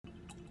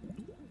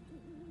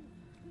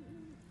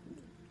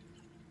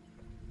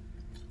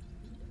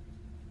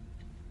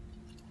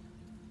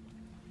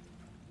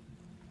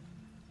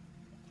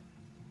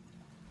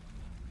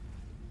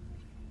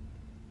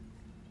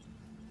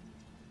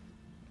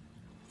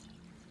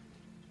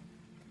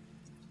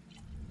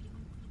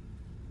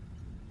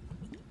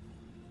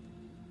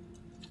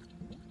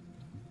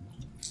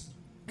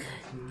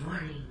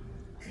morning.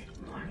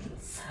 Good morning,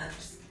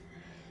 subs.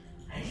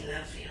 I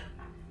love you.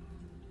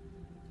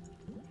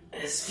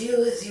 As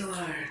few as you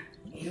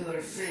are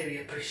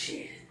very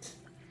appreciated.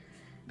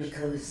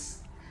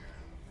 Because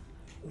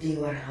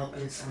you are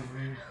helping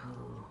someone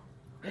who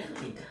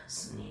really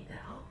does need the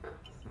help.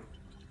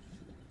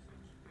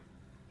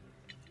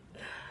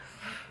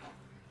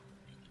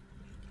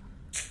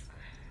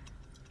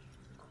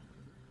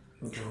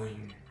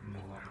 Doing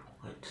more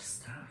wood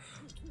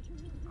stuff.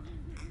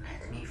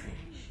 Let me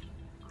finish.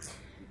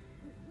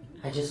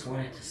 I just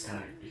wanted to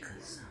start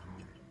because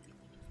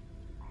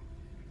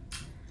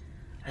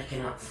I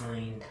cannot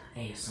find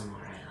ASMR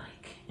I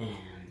like,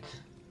 and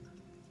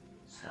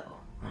so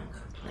I'm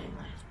gonna play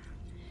my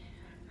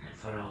own. And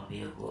for all of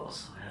you who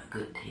also have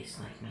good taste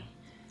like me,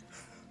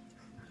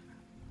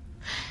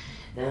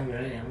 damn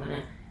right,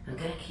 I'm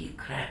gonna keep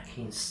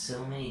cracking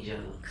so many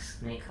jokes,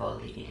 make all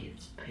the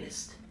idiots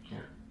pissed, you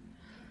know.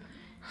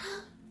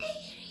 How dare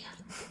you?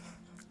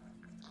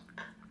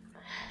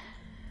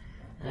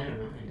 I don't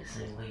know, in the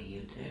same way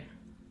you do.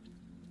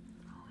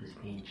 Always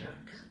being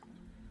jerks.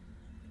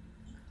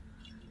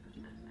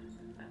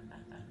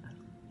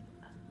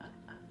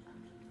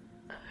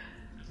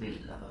 We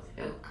love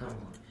you, come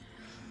on.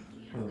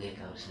 You don't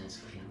get our sense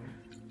of humor.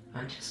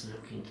 I'm just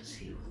looking to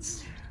see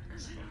what's there,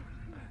 because I don't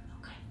remember,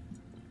 okay?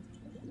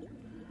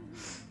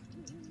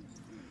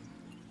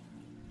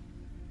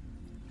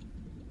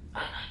 I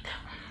like that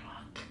one a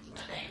lot.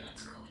 Today,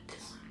 let's go with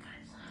this one,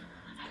 guys.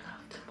 I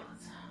love them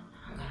both.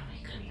 I'm gonna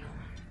make a new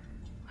one.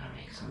 I'm gonna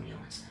make some new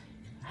ones.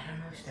 I don't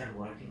know if they're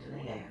working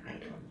today. I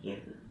don't hear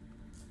them.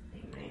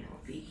 They may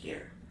not be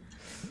here.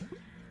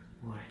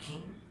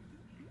 Working.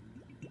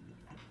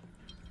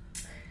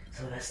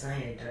 So last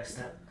night I dressed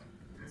up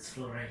as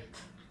Fluorite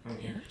on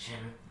the other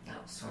channel.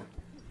 That was fun.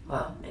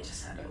 Well, I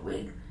just had a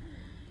wig.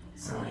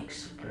 It's not like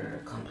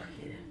super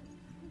complicated.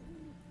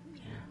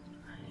 You know,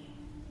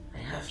 I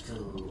have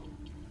to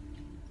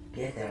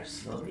get there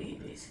slowly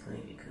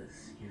basically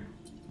because, you know,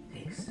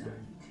 it takes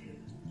time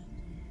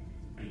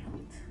to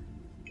build.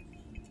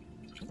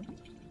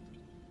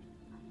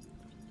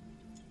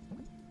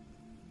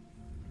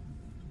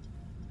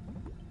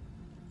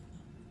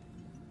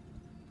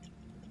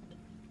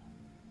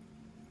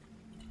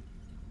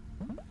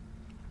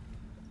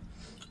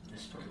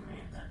 Just put my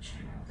that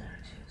channel there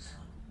too, so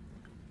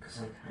because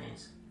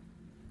sometimes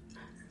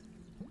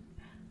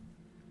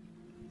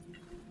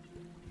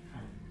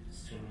I'm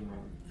streaming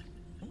on,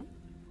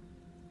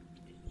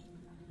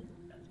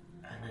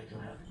 I like to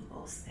have them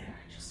both there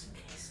just in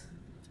case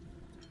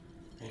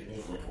they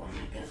live with one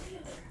I get the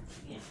other.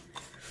 Yeah.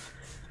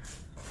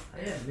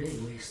 I have many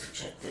ways to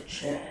check the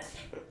chat.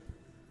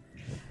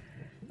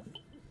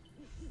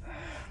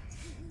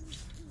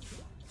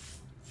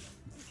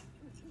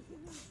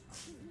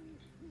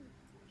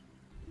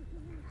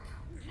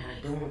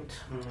 I don't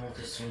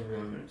multi-stream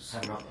on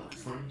several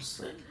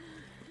platforms, like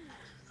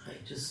I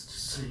just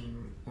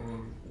stream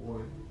on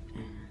one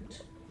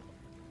and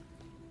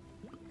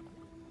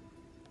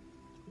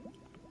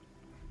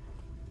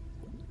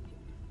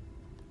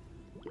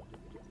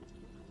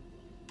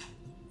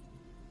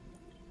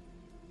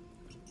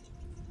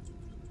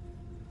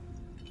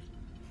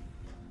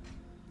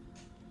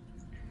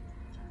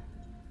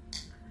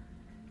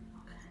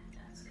okay,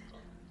 that's good.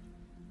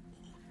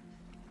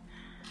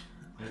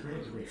 We're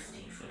going to do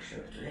 50 for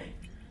sure today.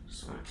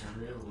 Just want to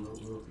tell you,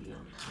 we'll be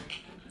on time.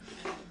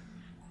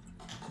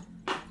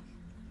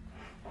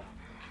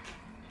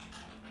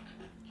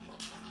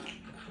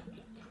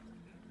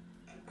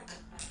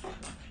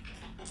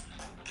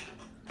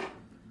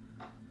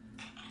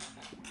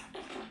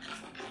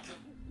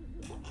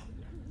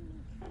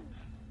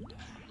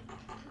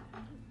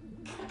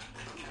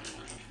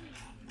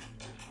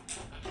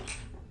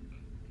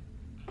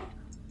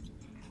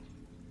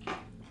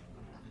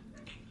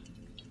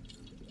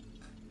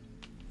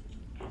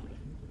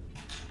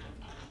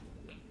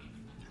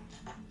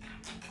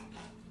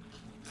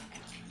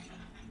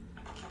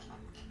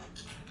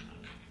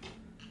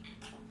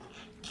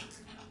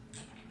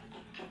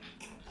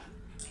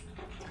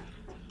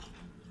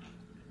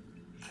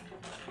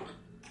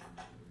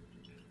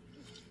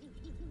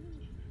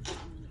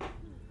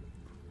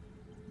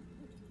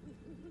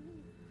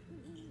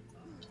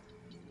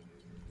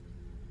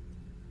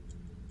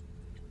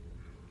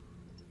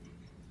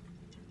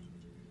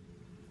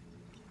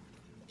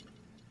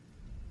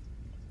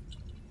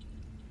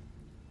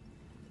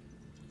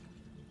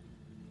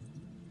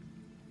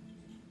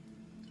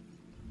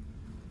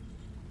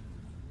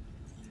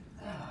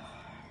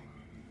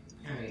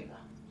 There you go.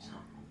 So,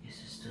 this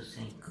is to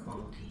sync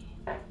all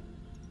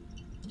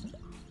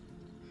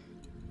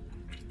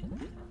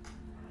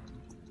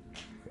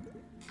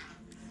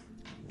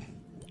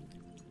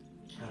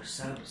our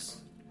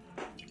subs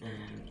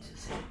and to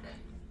sync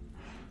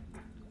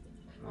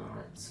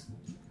wallets.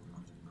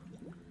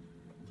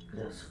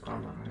 Those who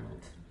come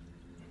around.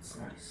 It's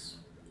nice.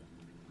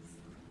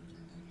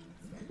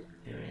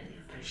 We really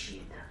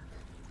appreciate that.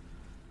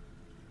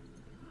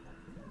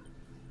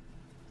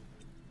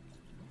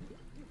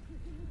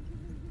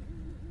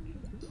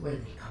 When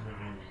we come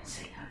around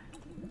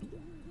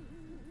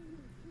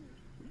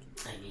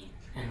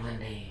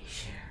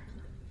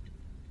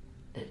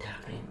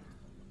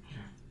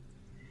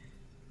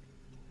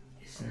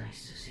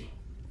nice to see.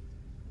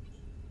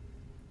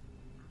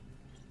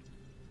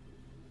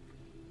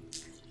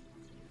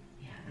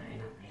 Yeah, I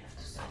know I have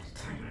to start the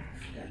timer. I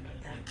forgot about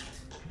that.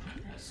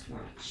 I just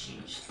want to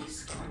change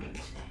this comment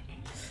today.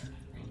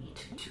 I need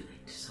to do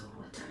it. So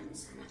what time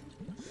is it?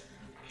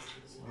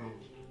 So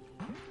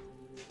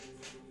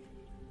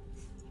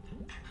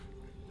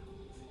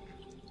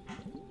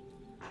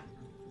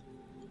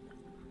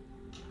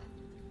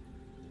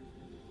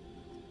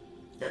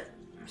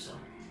so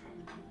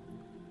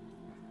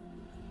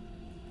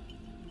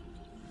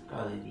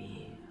probably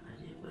be a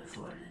little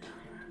before the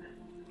timer,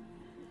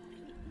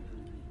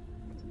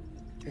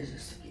 but it's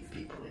just to give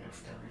people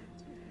enough time.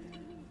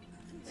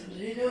 So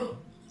there you go.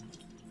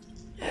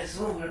 That's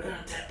what we're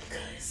gonna tap,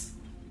 guys.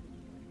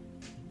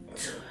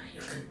 So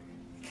you can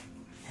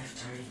have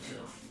time to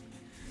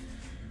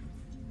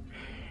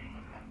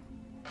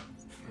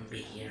be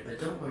here, but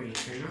don't worry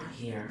if you're not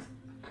here.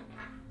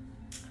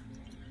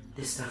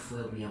 This stuff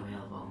will be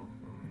available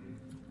on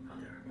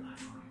other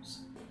platforms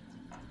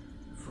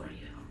for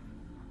you.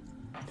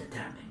 The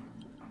tapping.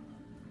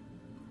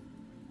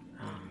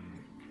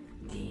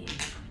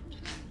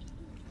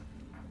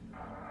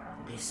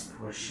 This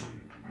portion,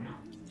 no.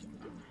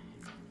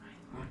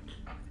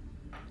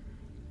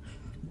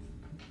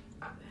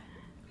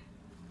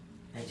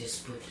 I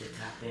just put the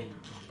tapping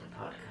on the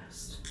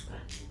podcast,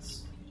 but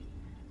it's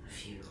a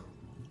few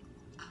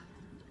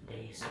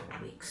days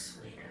or weeks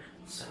later,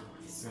 so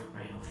it's not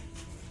right away.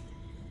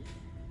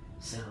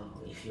 So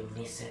if you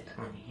miss it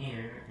on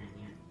here and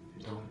you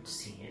don't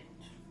see it,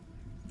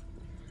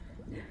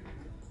 then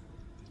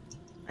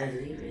I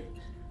leave it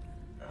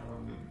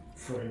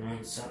for a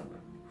non-sub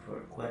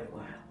for quite a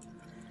while.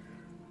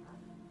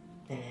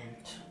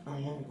 And I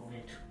am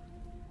going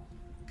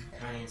to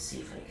try and see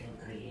if I can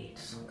create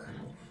some kind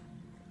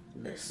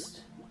of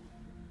list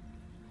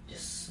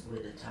just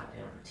with the top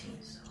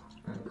routines. So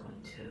I'm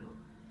going to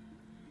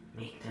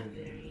make them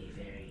very,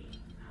 very,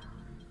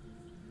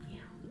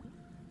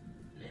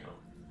 little.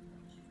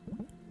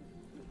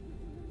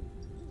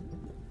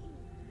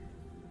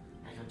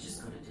 Like I'm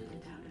just going to do the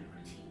top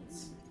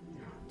routines,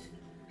 not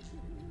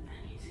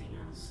anything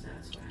else.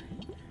 That's what I'm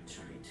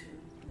trying to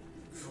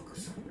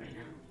focus on right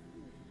now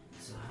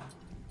as well.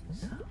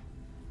 So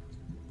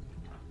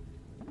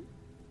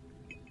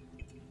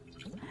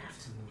I have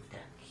to move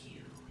that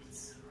cue.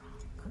 It's wrong.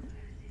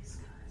 There it is,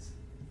 guys.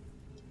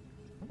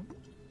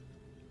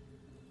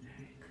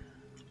 Very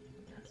good.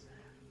 That's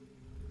better.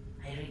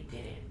 I already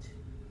did it.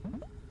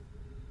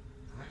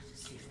 Let's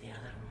just see if the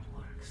other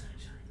one works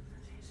actually.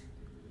 That's easy.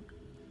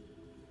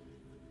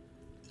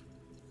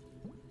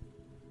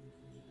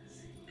 Let's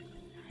see.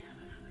 I have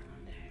another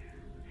one there.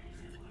 And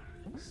if it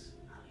works,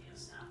 I'll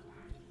use that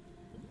one.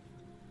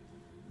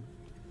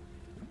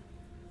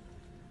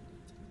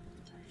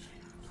 If I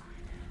don't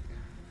find it,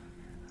 forget about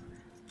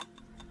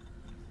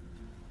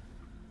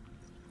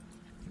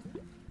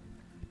it.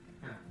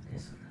 Oh,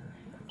 this one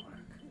doesn't even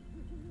work.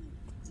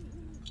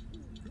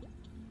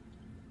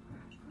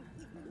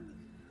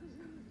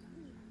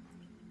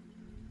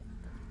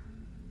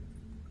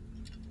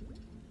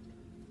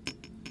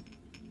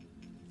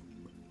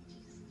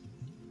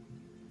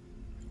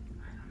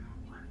 I don't know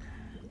what the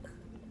heck.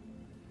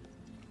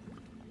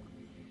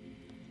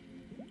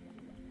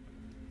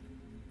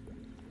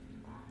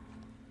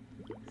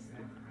 It's not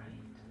right.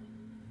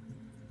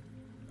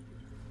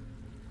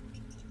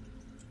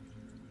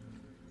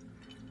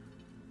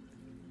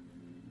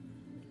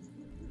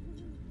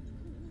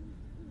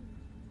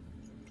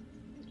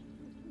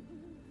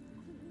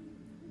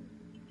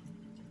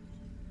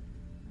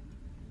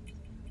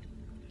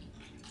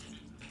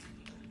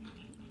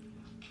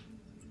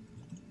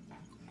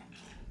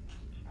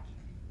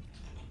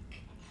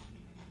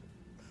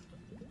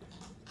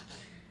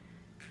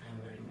 I'm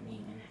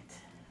renaming it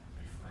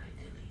before I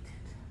delete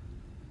it.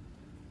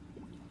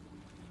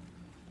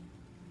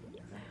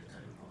 Because I have to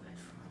remove it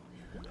from all the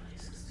other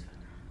places too.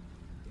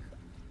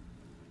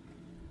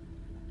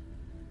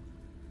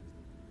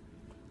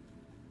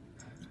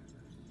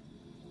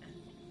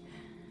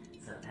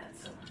 So that's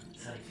the one.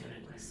 So if you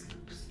request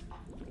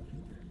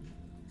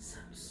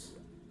subs.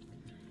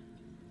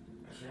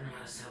 If you're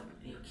not a sub,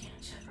 you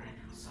can't chat right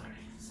now, sorry.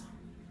 So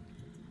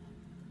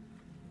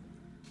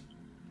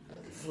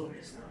the floor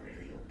is not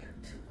really open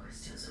to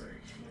questions or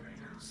anything right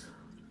now, so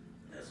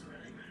it doesn't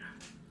really matter.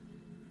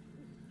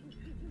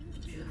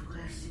 If you have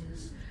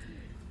questions,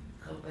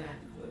 go back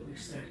where we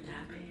start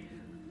tapping.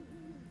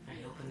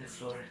 I open the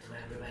floor to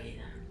everybody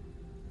then.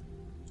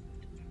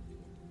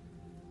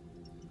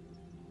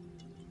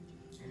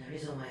 And the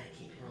reason why I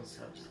keep it on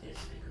subs is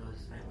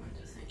because I want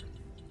to thank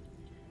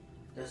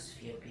those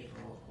few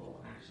people who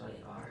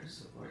actually are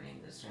supporting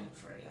the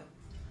Strength Radio.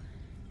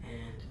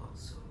 And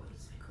also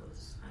it's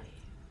because I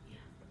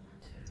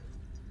want to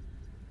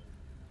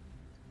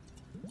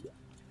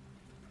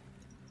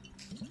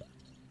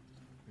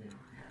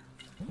have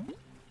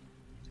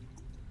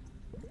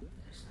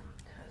there's not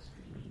as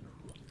many people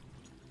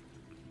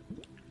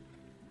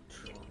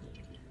trolling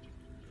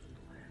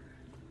whatever.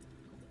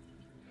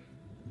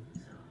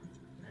 So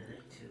I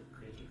like to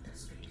create a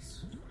space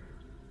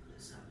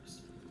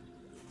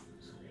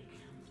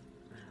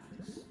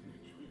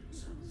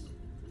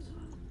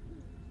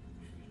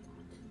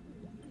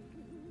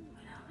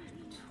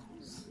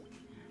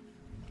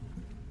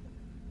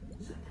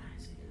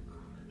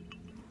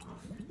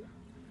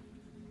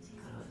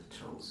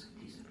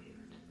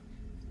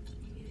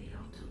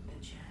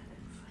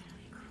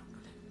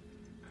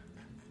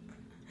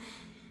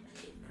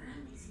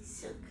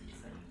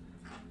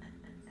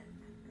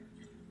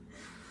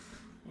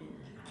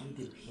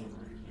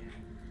humor here.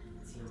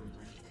 It's the only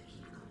way to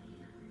keep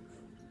going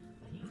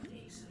when you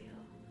face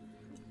real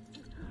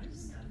hard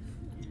stuff.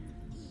 And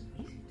it's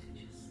easy to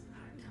just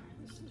hard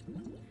times.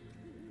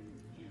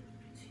 Yeah,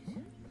 it's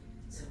easy.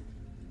 So,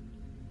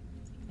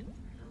 I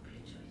hope you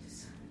enjoy the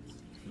sounds.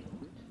 If you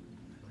want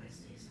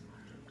request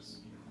ASMR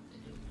groups, you know what to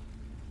do.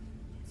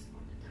 It's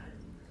on the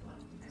title as well,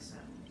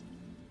 SL.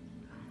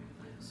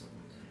 I also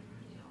want to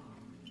remind you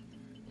all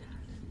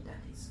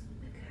that is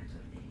the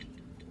Saturday,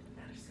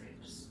 that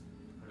strips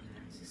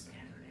organizes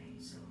Saturday,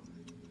 so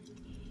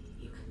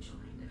you can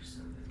join their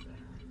server.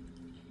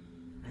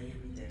 I am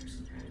in there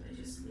sometimes, I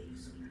just leave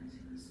sometimes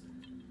because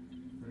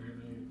when I'm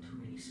in too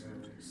many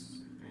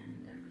servers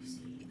and every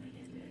PC, I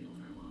get very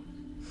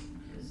overwhelmed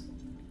because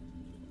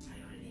I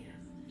already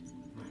have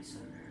my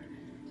server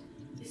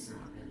and it's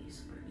not really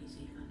super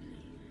busy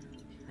company.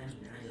 I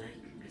mean, I like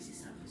busy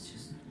stuff, it's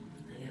just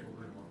I get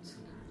overwhelmed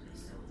sometimes. I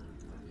still love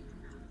working on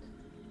that.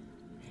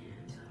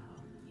 And,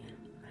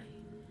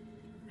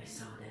 I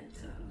saw that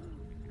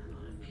a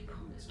lot of people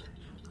on the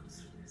spectrum go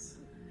through this.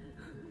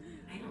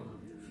 I know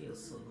it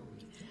feels so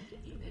lonely.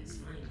 It's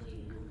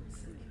finally,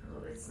 it's like,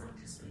 oh, it's not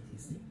just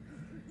PTSD.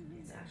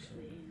 It's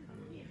actually a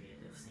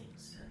myriad of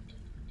things that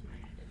I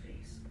had to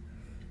face.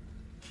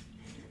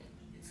 And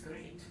it's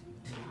great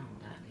to know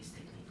that these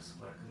techniques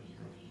work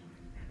immediately on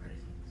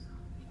everything. So,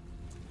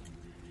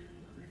 I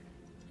really love it.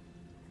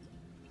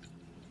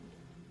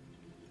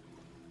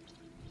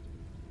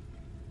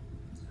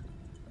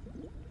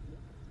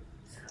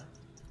 So,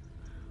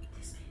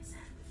 this being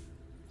said,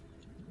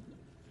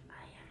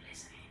 I am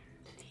listening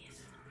to the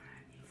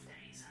ASMR. If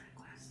there is a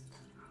request,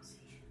 I'll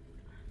see it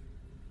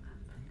up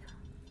and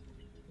down.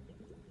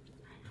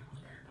 I know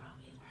there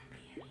probably won't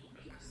be any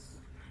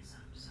because my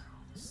subs are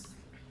always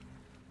sleeping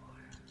or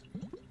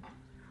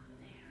not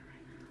there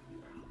right now,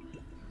 probably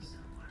because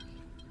they're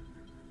working.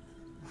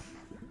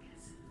 I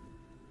guess.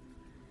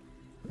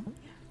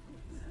 Yeah,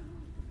 so.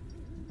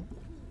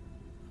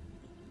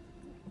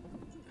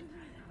 But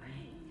either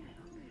way, I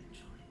hope you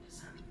enjoy the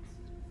sounds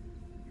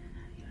and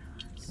that you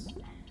relax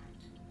and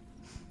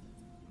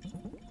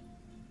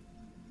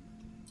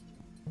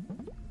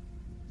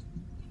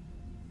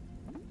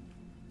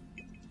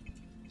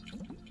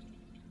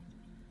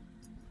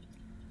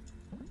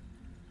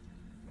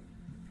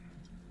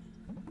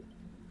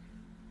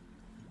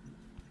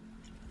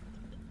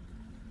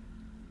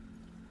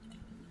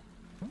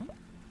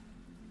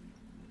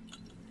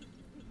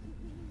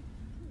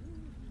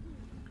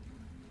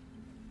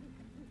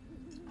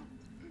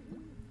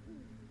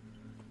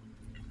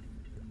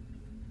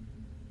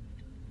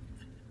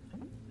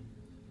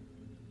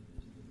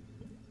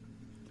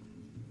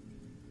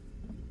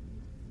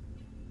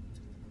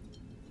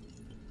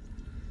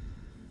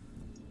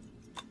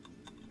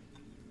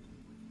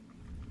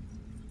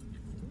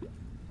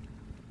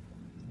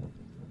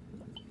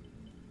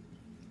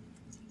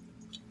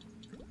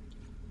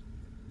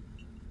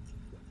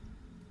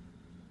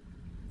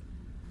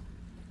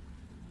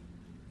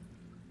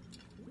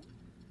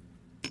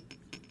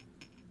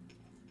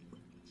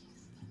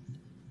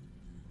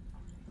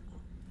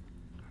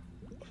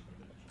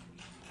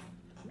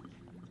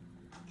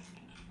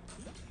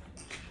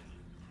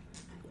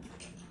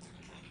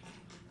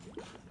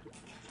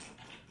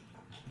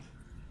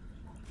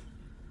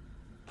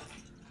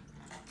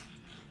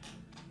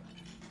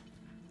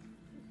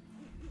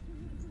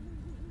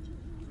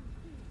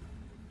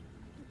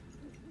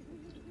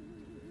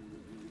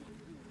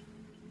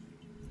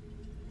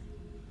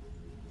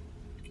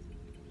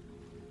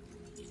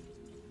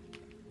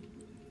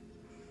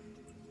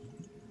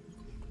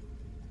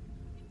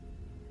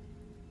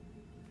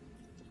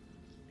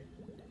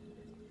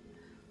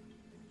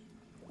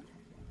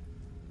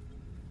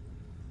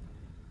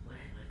what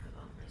I like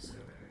about my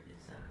server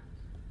is that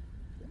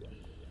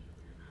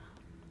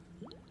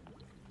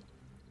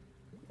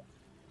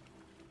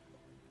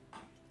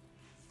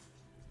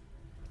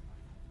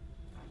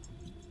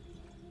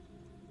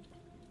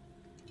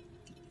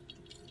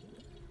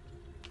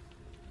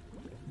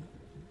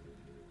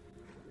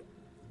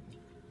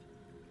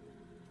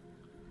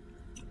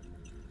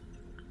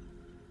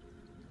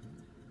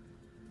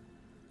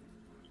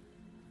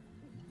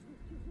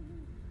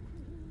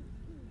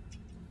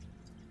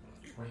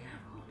we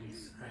have all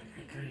these, like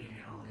I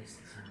created all these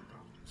different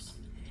rooms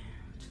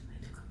and I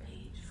took a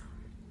page from,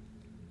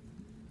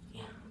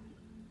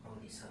 all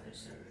these other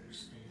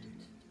servers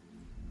and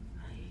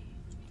I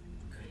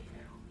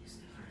created all these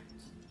different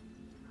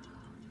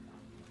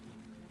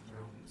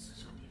rooms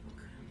so people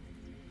can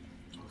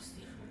post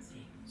different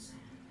things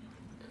and they know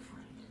what to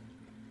find.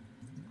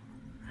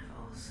 I've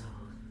also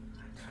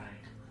tried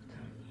to put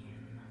them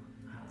in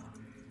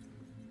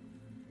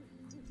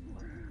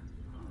order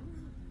of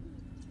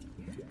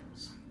if you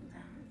post some of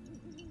them.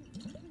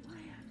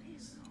 I have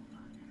these, so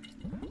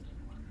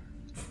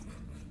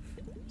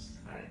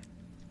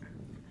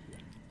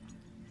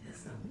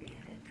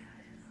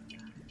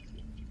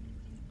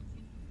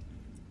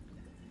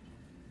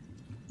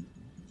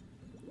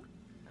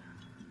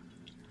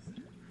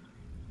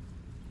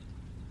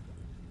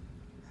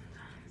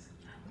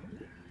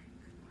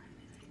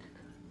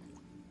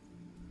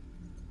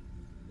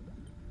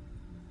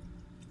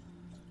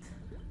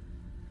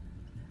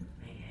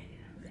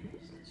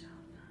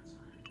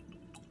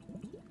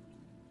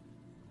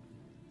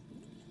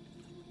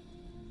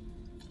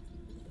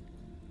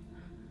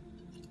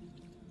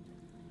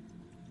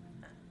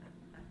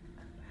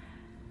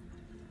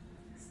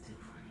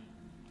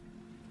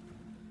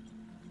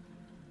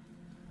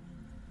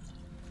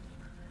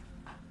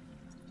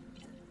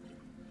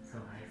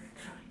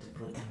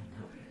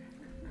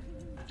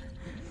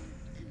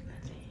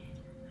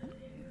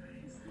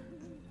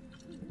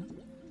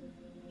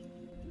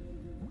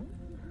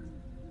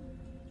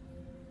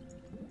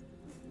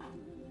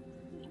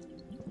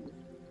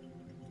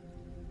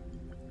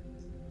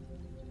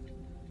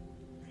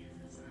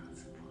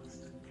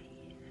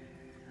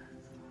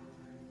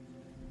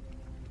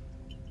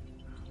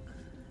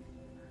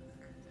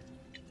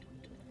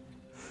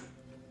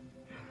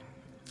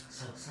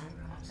some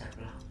rooms are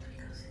blocked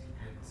because it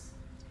depends.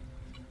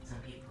 Some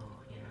people,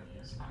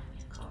 use buying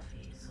a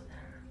coffee so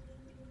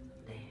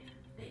they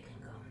can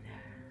go in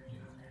there,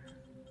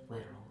 we're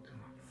old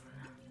enough for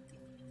them.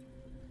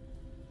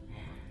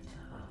 And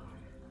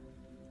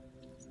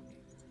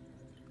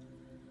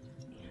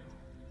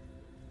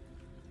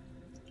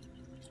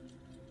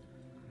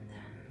and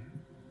then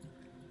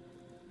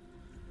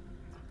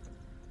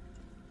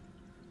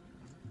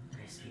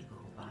there's people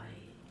who buy,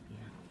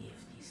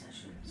 EFT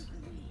sessions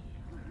with me,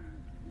 or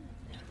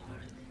they're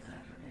part of the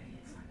Cadre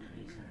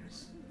fundraisers,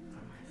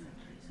 for my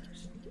fundraisers.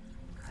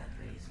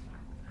 Cadre is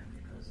more open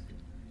because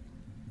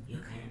you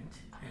can't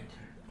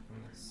enter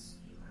unless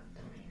you have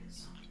donated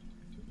some.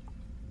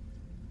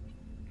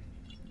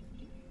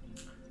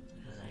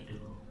 Because I do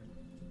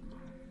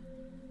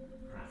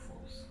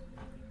raffles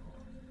for people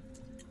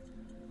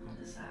on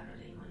the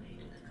Saturday when they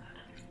do the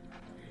Cadre,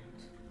 and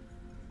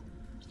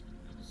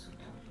those who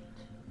donate,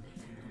 they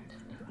can enter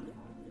the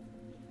raffle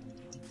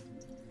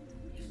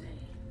if they.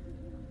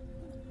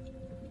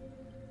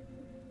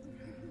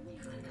 You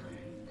can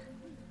donate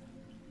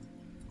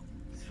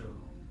through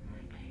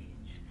my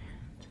page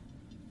and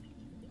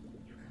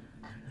you can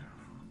attend the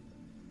raffle.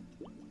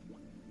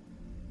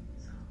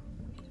 So,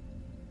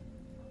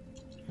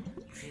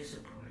 if you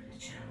support the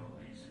channel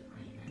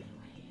basically in any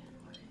way and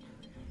what I do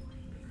in any way,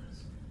 because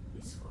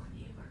it's for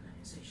the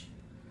organization,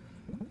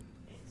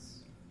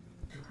 it's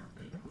to help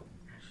people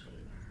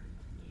actually learn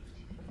EFT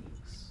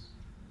techniques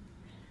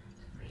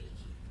and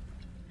Reiki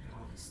and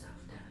all this stuff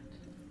that,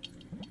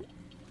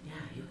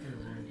 yeah, you can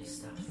learn this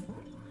stuff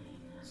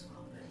online as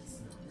well, but it's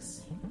not the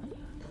same when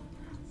you don't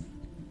have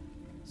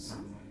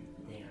someone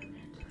there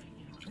mentoring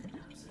you, and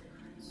that's the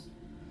difference.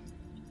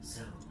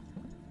 So,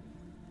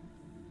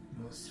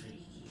 most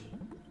Reiki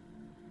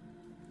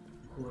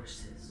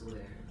courses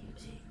where you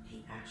take the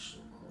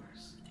actual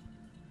course,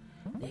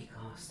 they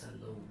cost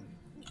alone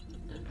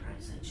the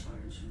price I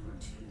charge for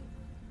two,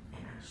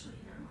 and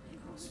actually now they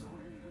cost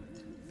more.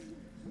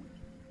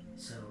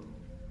 So,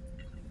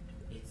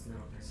 it's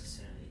not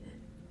necessarily that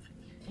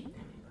you take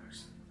them in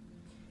person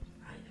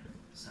either.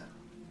 So,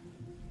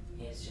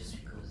 it's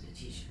just because the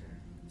teacher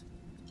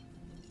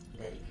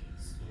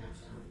dedicates enough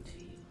time to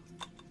you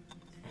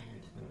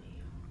and only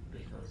you,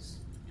 because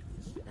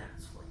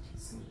that's what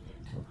it's needed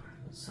to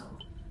learn. So,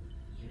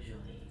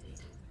 usually they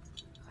do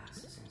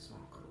classes in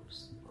small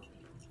groups of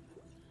people,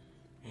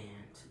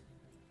 and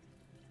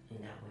in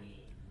that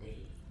way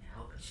they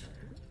help each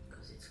other,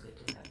 because it's good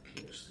to have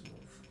peers to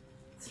move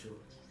through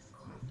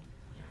clump,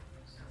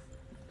 stuff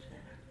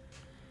together.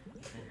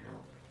 You can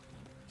help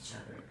each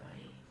other by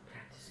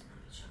practicing on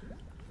each other.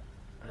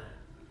 But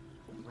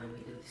when we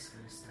do this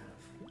kind of stuff,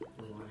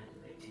 we want to do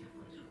it in a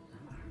controlled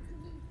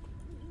environment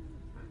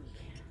when we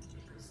can,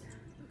 because then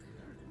you can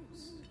learn the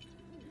most.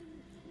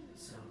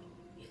 So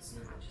it's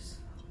not just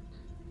about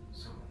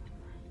some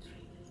online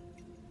training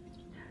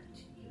that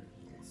you need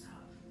and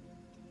stuff.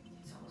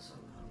 It's also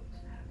about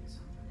having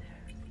someone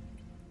there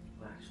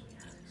who actually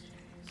has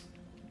experience,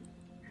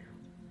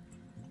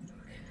 who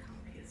can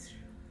help you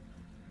through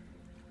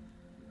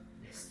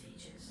the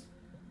stages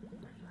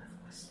when you have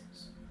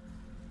questions.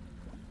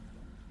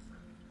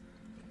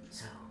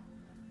 So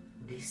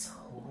this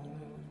whole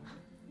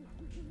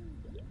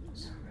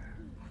server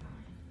of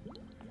mine,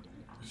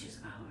 which is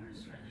ours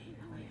really,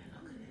 the way I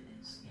look at it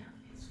is,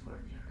 it's for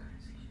the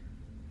organization.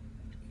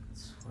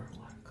 It's for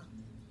work.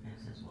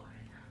 This is what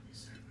I have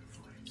this server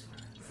for. It's for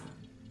fun.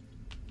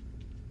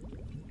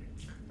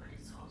 But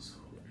it's also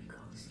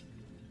because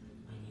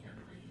we need a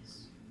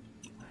place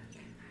where we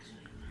can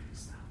actually learn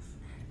stuff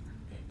and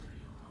get the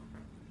real help,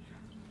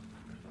 from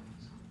people.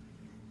 So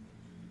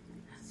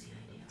that's the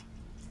idea.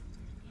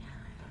 Yeah,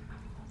 I don't know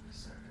all the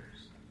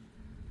servers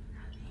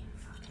not being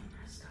fucking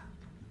messed up.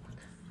 What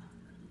the fuck?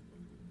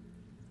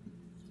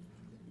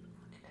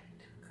 What did I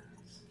do,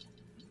 guys?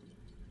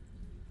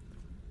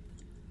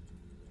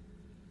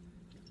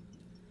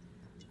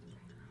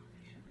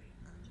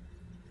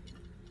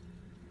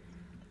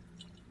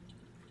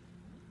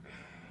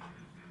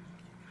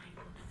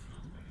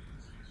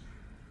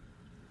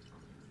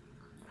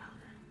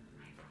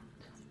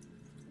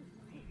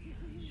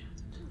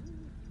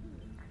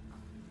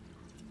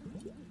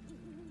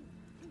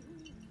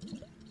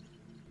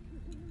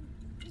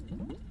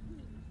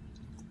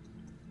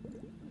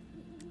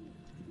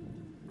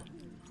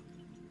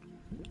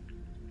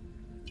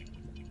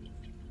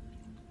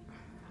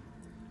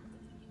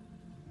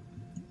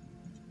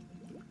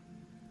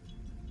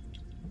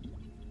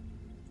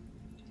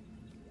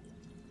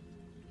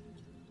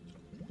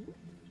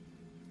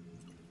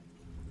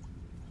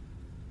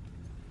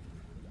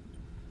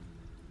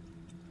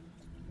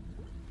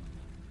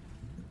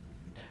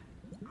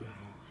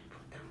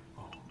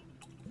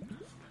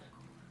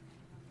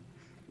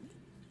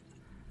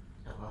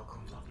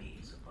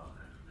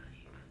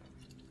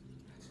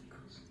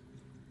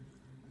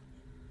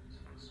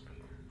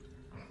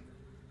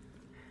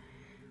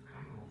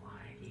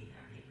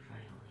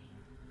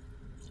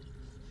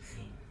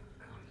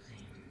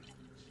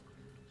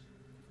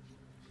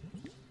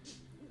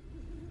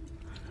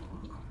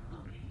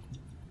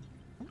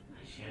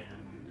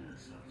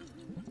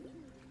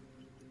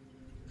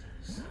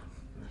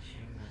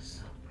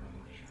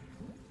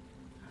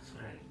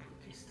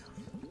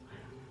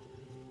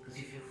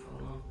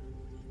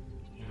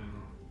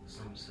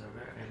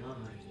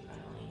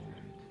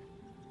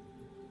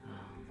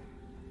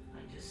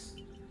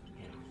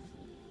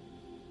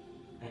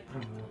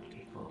 promote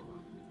people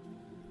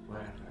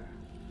wherever,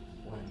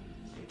 when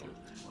they do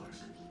their work.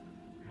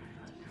 And I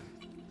like them.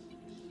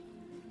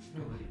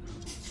 Nobody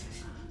promotes my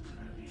God, but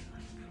I really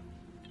like them.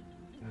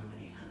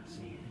 Nobody has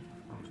me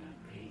on that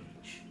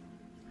page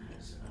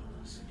as a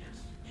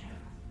suggested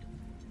channel.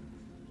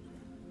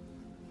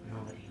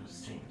 Nobody who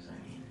streams, I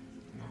mean,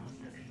 not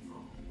the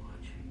people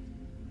watching.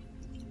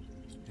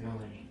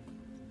 Nobody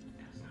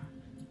does not.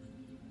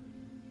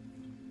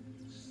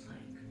 It's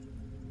like,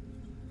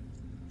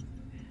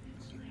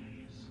 it's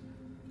hilarious.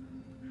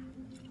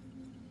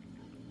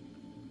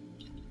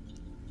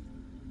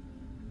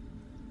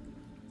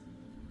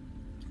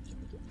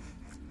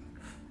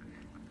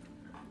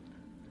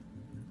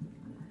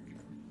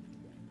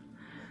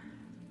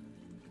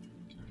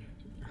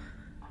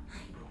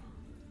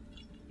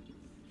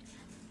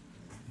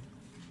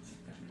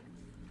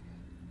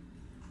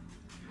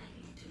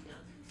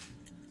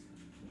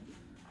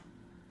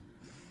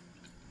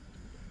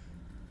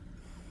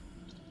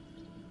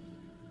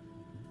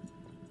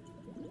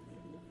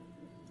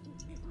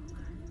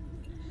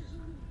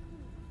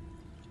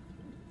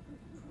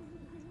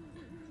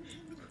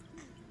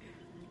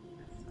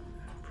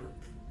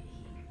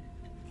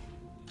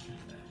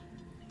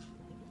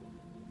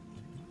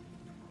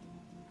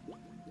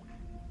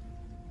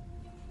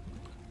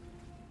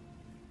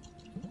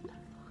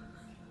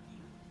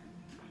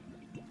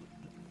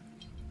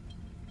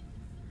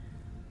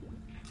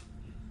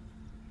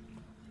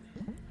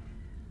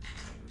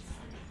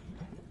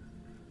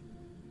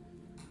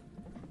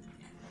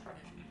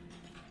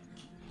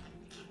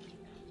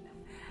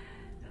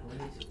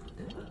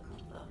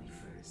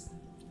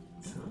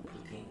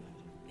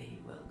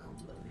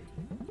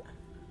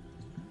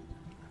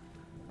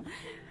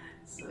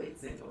 So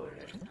it's in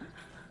order.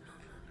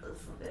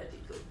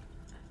 Alphabetical.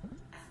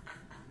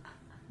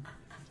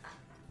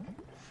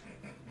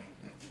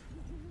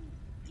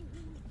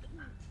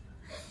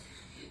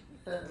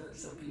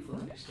 Some people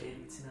understand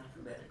it's in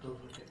alphabetical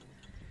order,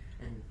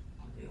 and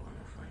when they want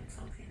to find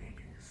something, they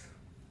can just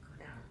go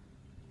down.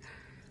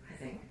 I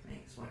think it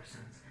makes more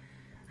sense.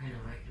 I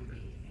know I can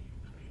be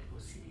a bit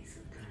OCD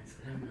sometimes,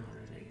 but I'm not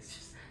really. It's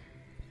just,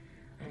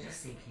 I'm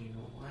just thinking,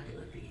 well, what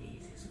would be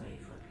the easiest way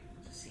for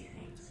people to see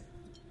things?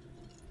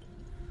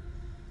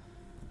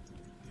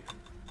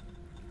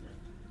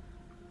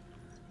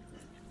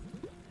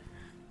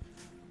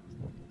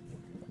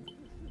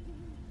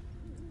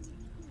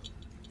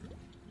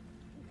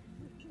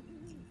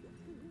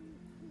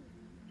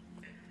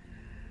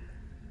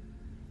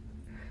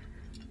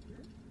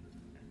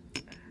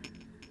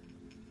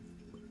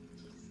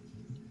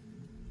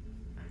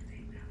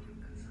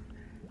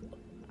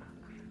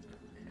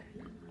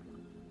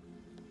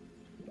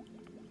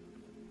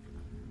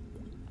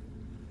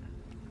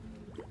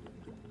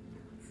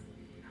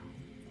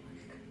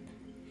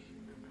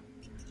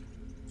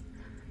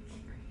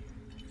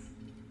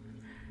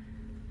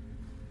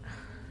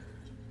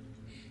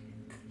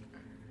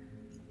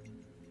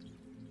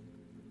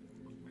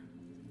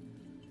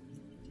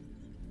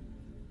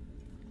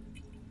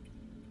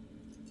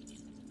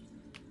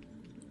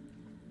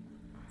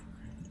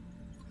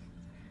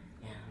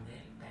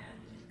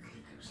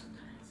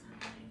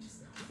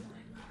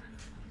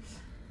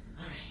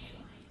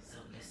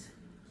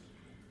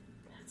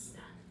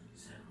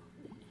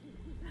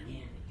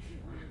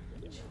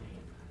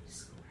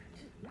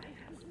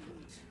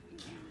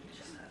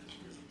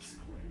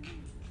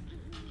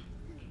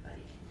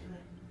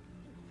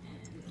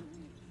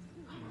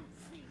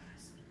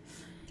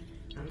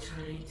 I'm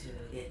trying to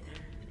get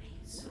there,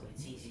 so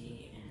it's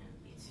easy and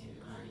it's in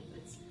line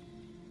with,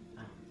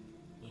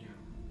 you know,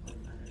 what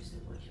others do,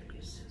 what you're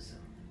used to, so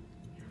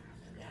you don't have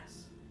to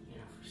guess, you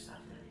know, for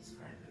stuff that is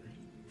privately.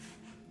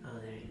 Oh,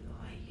 there you go,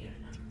 I hear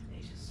them,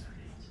 they just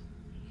started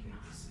making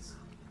noise, so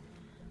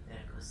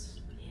there goes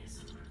the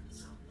ASMR,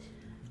 so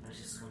I was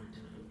just going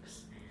through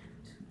loops,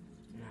 and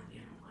now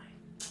you know why.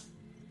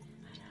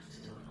 I have to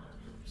do a lot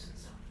of loops and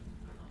stuff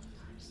a lot of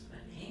times,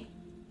 but hey,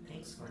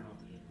 thanks for all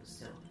the people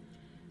still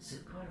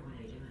support what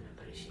I do and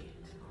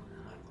appreciate all the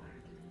hard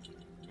work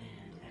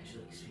and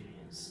actual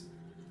experience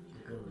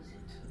that goes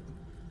into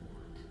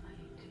what I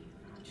do,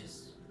 not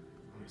just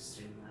on a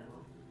stream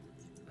level,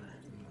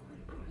 but more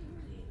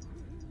importantly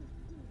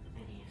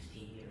on an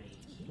EFT,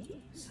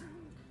 Reiki,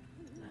 sound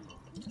level,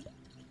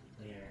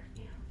 where,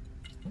 you know,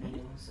 I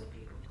know some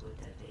people put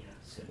that they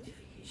have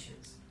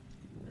certifications,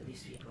 but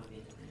these people have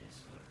been doing this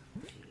for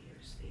a few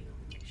years, they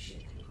don't do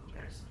shit in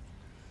comparison,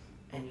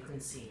 and you can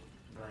see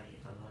by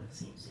a lot of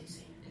things they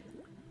say.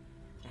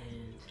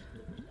 And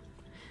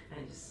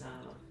I just saw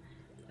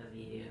a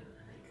video,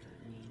 like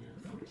an email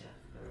from Jeff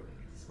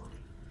Berwick this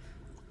morning.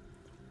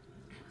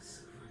 It was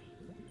so funny.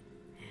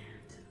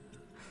 And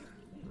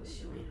he was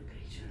showing a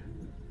picture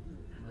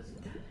that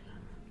wasn't that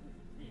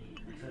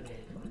I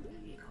forget what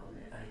he called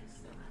it. I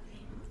still have the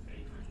email.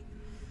 Very funny.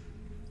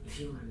 If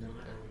you are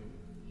not on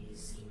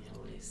his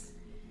email list,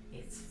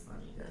 it's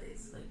funny that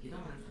it's like you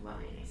don't have to buy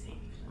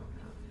anything if you don't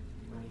have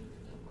money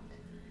you don't want.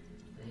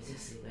 But it's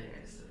just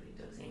hilarious that he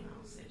does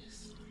emails. They're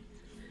just funny.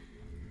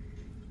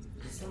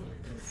 Just don't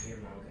let them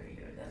fearmonger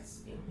you. that's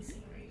the only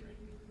thing really.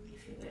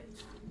 If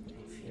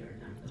you're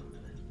not done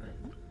with it. But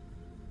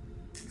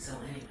so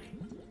anyway,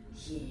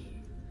 he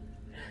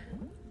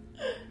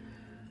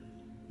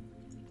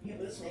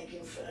was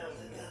making fun of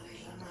the Dalai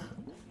Lama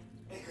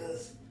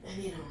because,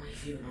 and you know,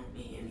 if you know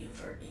me and you've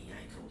heard me,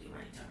 I told you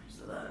many times,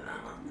 the Dalai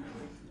Lama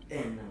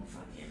and no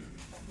fucking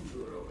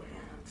guru,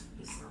 and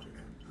he's not a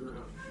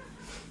guru.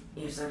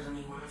 You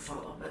certainly want to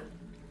follow, but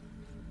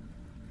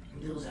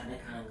those are the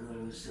kind of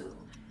gurus who,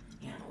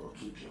 you know, will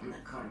keep you on the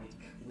karmic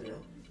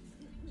wheel.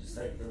 Just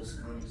like those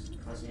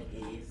cosmic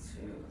idiots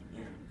who,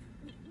 you know,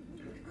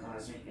 put the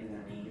cosmic in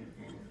their name,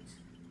 and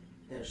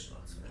there's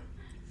lots of them.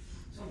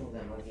 Some of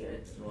them are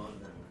good, a lot of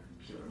them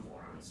are pure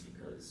morons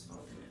because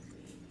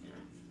ultimately, you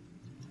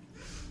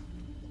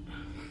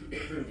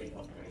know, they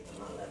operate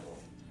on a level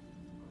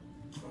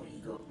of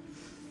ego.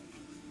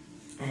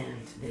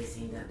 And they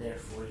think that their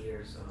 4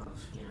 years of,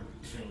 you know,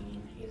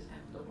 training is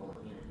applicable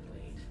in any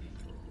way to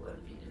people who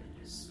have been doing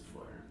this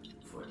for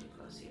 40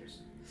 plus years.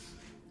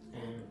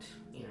 And,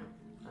 you know,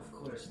 of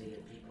course they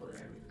get people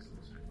there because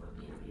most people are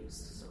being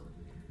abused, so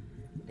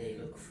they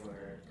look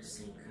for the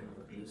same kind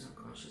of abuse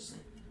unconsciously.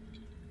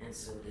 And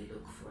so they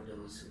look for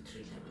those who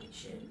treat them like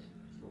shit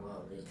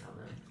while they tell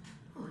them,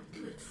 oh,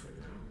 do it for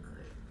your own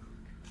good.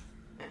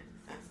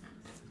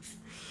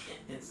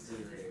 It's too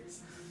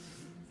hilarious.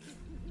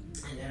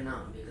 And they're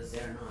not, because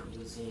they're not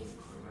using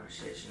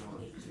conversational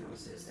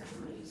hypnosis, they're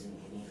not using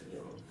any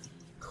real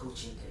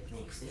coaching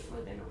techniques. They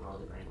don't even know how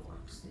the brain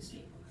works, these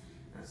people.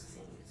 That's the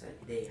thing, it's like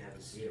they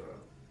have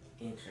zero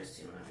interest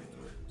in learning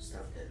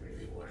stuff that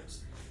really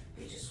works.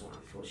 They just want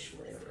to push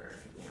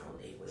whatever, you know,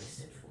 they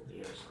wasted 4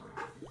 years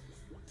on.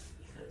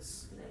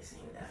 Because they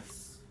think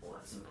that's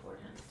what's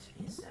important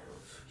instead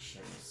of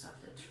sharing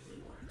stuff that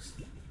truly works.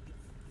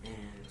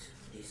 And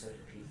these are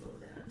the people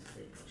that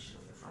they push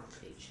on the front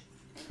page.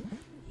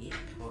 Yep,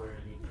 or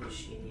they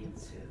push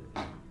idiots who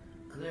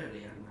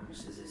clearly are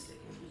narcissistic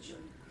in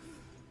nature.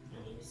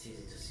 I mean, it's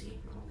easy to see.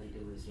 All they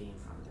do is be in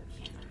front of the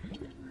camera.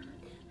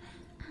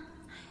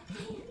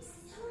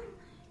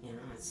 You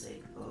know, it's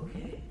like,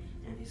 okay,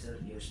 and these are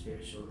your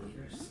spiritual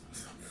leaders?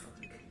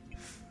 Fuck.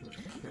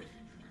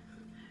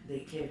 They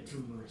care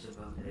too much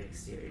about their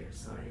exterior.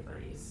 Sorry,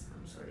 buddies.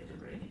 I'm sorry to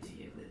break it to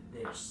you, but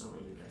they're so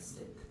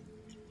invested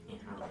in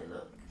how they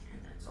look,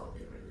 and that's all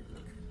they really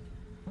look at.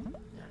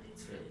 That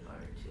it's really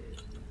hard to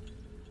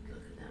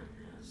look at them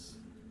as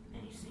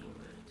anything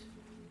but,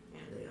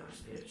 yeah, they are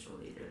spiritual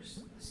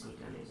leaders.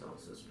 Satan is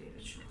also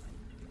spiritual.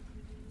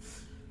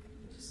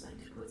 I just like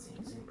to put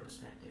things in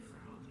perspective for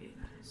all of you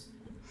guys.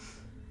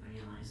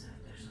 Realize that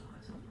there's a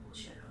lot of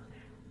bullshit out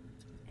there,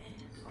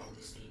 and all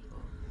these people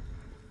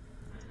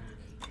are gonna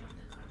keep you on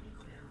the karmic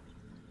wheel.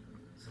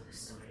 So the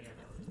story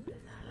about the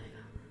Dalai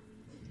Lama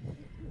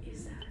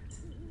is that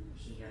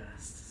he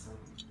asked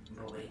some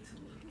boy to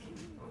look him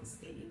on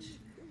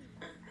stage.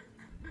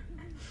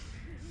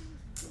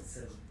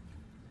 So,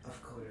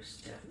 of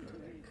course, Jeff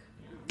Burwick,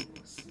 you know,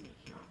 was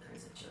making all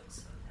kinds of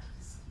jokes about that.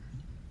 So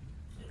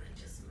you can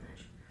just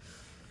imagine.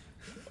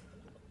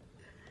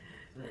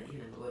 But you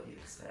know what you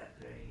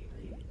expect, right?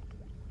 Like,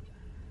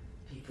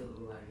 people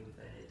who are in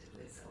bed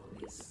with all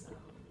these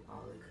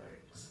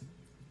oligarchs,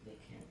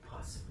 they can't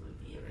possibly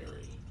be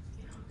really,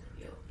 you know, the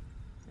real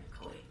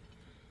McCoy.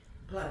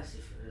 Plus,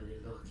 if you really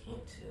look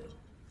into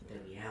the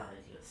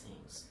reality of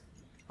things,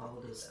 all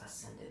those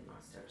ascended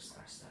masters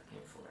are stuck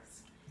in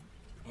fourth.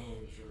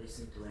 And if you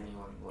listen to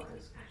anyone who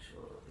has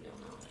actual real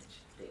knowledge,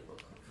 they will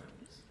confirm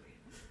this for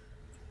you.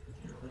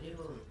 You know, but you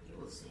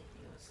will see,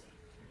 you will see.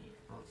 I mean,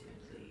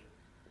 ultimately,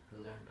 you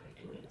learn by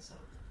doing so.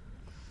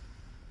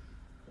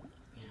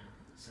 You know,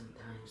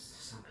 sometimes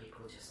some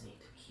people just need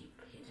to keep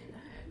hitting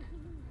the head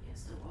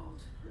against the wall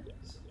to learn.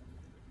 So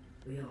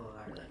we all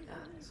are like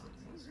that in some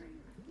things, right?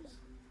 So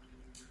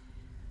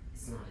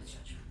it's not a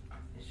judgment.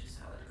 It's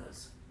just how it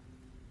goes.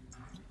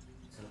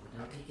 So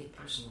don't take it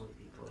personally,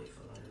 people, if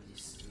a lot of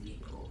these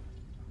people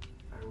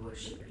are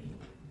worshipping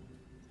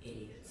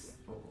idiots,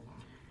 or,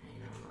 you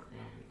know,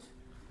 and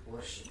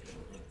worshipping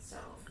in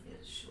itself,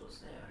 it shows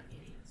they are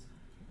idiots.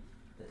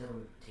 But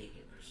don't take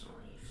it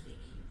personally if they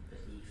keep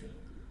believing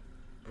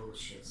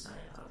bullshit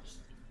psyops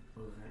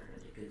over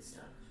the good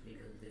stuff,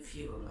 because the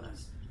few of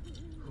us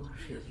who are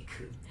really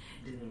good,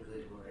 doing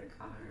good work,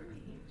 are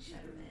being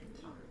shadow banned,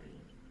 are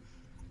being,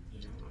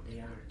 you know, they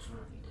are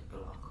trying to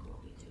block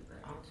what we do,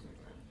 but ultimately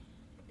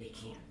they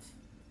can't,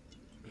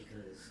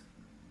 because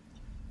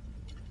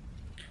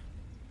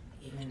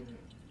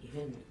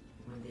even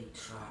when they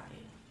try,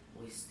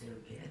 we still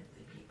get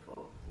the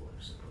people who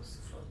are supposed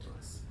to flow to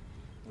us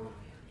one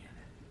way or the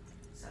other.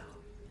 So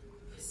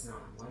if it's not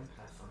on one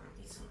platform,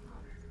 it's on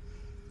another,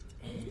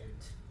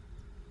 and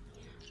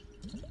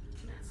you know,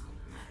 that's all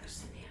that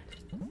matters in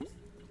the end.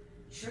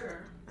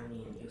 Sure, I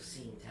mean, you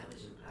see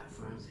intelligent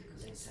platforms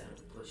because instead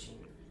of pushing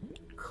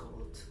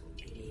cold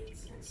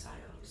idiots and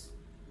psyops,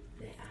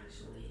 they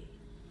actually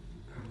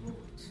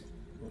promote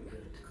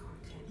good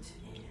content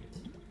and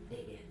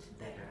they get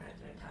better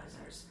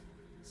advertisers,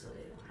 so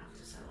they don't have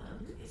to sell out.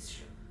 It's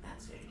true.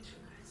 That's very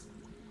true, guys.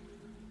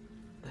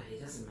 But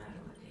it doesn't matter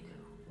what they do.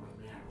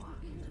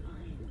 walking the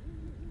line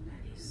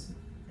that is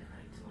the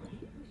right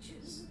line, which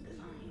is the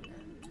line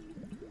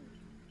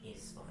that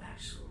is of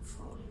actual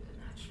following the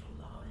natural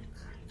law and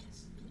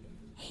kindness.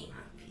 Hey,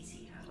 my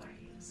PC, how are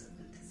you? So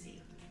good to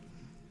see you.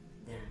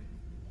 Then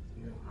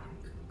no harm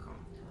can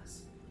come to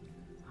us.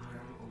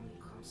 Harm only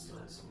comes to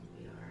us when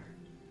we are,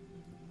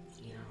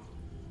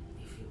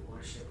 if you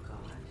worship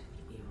God,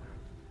 you are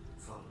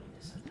following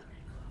the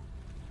satanic law.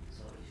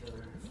 So if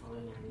you're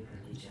following any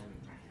religion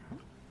right now,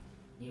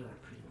 you are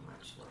pretty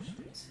much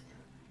worshiping Satan.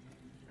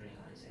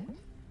 Realize it.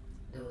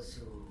 Those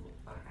who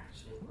are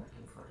actually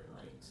working for the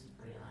light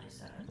realize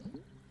that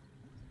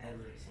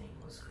everything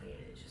was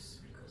created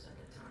just because at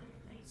the time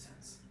it made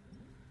sense.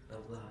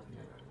 But God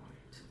never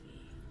wanted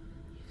you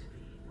to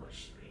be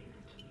worshiping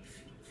and to be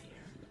in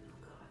fear of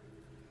God.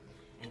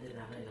 And the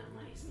Dalai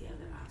Lama is the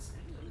other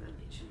aspect of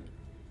religion.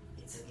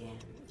 It's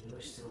again, you're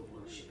still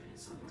worshiping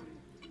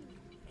someone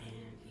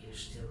and you're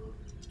still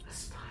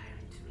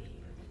aspiring to be,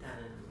 but the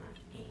Dalai Lama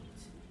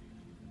ain't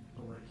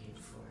working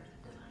for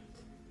the light.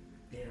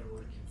 They're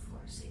working for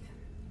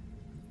Satan,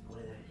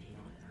 whether they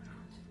know it or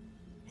not.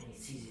 And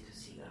it's easy to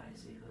see,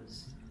 guys,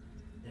 because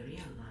the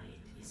real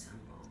light is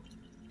humble.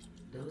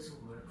 Those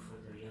who work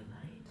for the real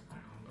light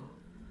are humble.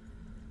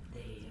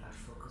 They are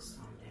focused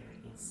on their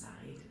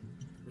inside,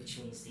 which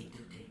means they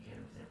do take care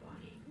of their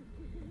body,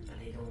 but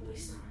they don't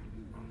waste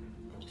time on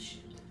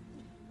bullshit,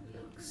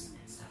 looks,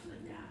 and stuff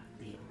like that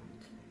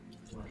beyond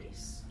what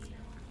is,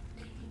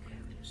 taking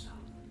care of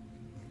yourself.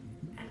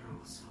 And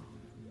also,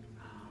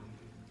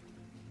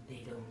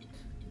 they don't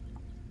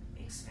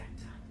expect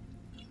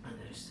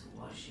others to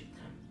worship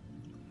them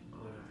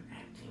or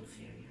act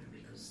inferior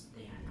because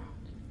they are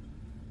not.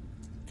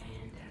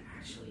 And they're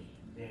actually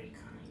very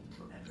kind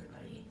to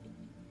everybody.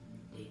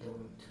 They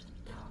don't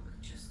talk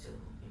just to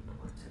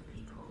important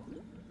people,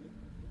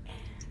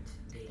 and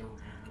they don't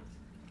have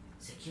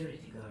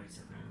security guards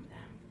around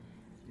them,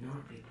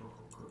 nor people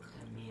who cook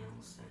their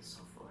meals and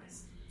so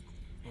forth.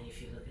 And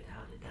if you look at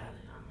how the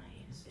Dalai Lama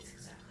is, it's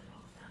exactly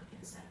all of that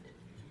instead.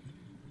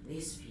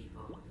 These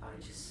people are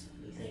just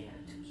there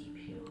to keep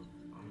you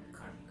on the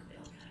karmic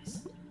wheel,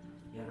 guys.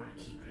 You're not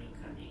keep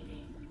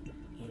reincarnating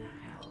in a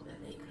hell that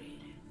they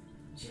created.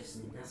 Just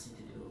nothing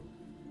to do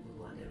with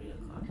what the real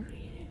God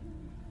created.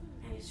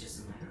 And it's just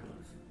a matter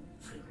of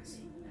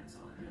frequency. That's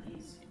all it really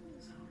is.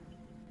 So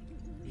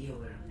be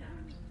aware of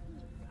that.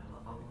 I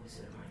will always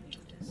remind you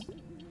of this.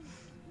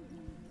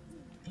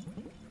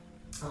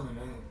 Oh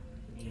no,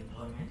 the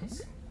employment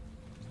is.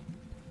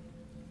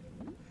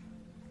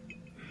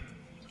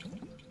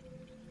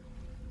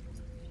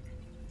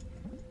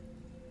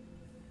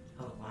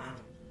 Oh wow.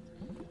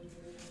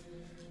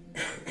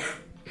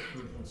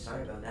 I'm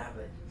sorry about that,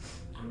 but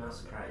I'm not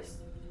surprised.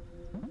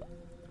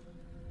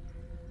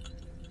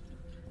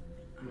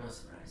 I'm not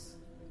surprised.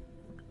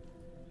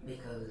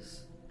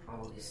 Because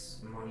all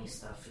this money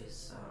stuff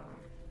is,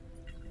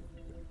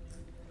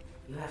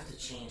 you have to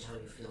change how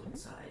you feel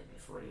inside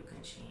before you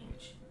can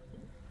change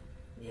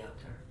the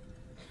outer.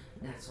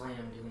 That's why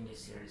I'm doing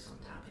this series on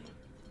tapping.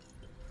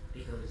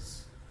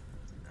 Because,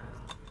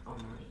 on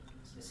money,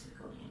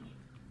 specifically, I mean.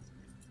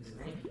 Because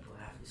many people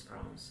have these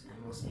problems,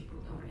 and most people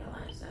don't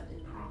realize that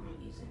the problem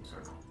is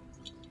internal.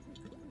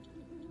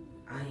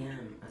 I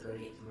am a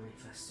great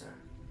manifester,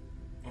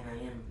 and I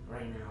am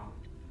right now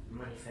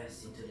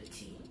manifesting to the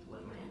T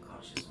what my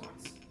unconscious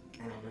wants,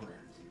 and I know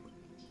that.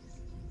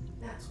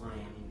 That's why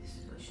I'm in this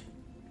situation.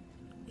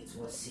 It's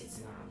what sits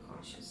in our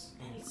unconscious,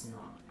 and it's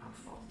not our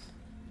fault.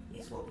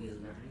 It's what we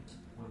learned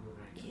when we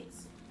were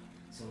kids.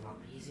 So not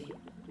easy,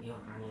 you're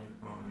running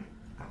on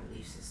a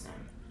belief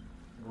system.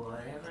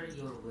 Whatever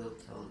your will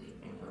tells you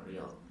in your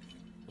real,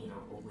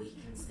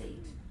 awakened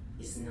state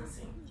is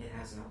nothing. It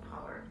has no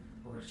power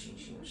over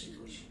changing your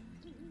situation.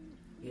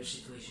 Your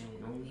situation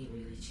will only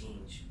really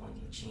change when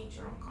you change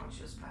your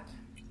unconscious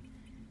pattern.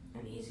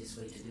 And the easiest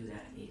way to do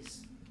that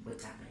is with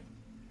tapping.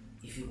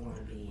 If you want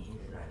to be in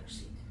the driver's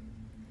seat,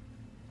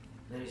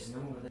 there is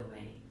no other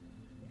way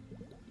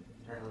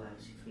that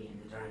allows you to be in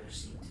the driver's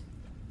seat,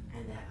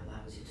 and that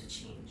allows you to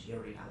change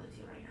your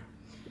reality right now.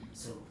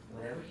 So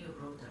whatever you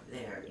wrote up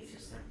there, if you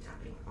start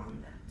tapping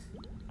on that,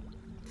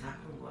 tap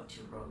on what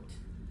you wrote,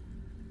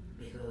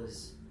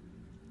 because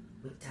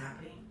with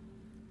tapping,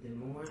 the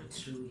more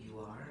true you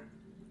are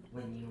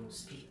when you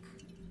speak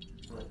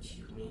what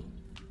you mean,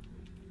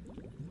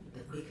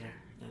 the quicker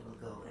it will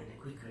go, and the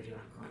quicker your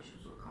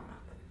unconscious will come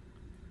up.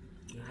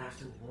 You have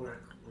to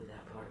work with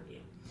that part of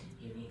you.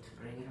 You need to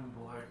bring it on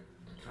board,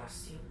 to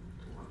trust you,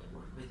 to want to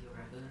work with you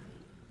regularly.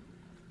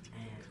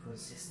 And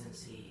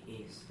consistency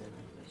is the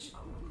language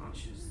of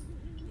unconscious,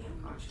 the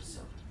unconscious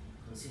self.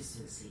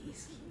 Consistency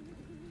is key,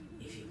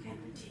 if you can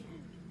maintain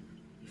it.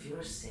 If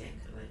you're sick,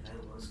 like I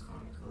was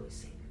chronically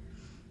sick,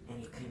 and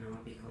you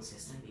cannot be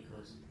consistent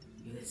because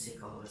you get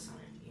sick all of a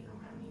sudden, you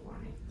don't have any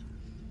warning,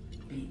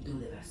 do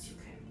the best you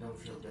can. Don't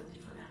feel guilty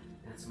for that.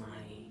 That's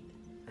my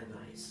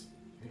advice,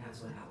 and that's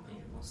what helped me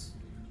the most.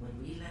 When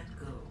we let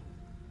go,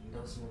 in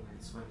those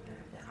moments when we're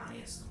at the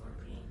highest of our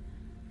being,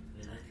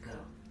 we let go,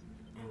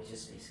 and we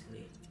just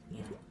basically,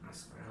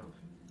 ask for help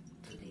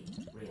to to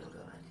the real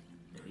God,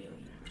 the real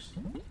universe,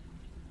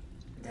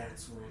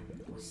 that's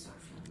when we start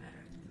feeling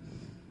better.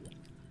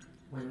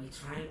 When we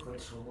try and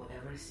control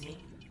everything,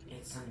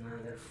 it's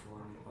another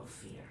form of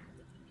fear.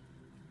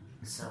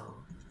 So,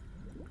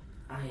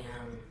 I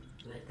am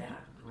like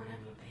that when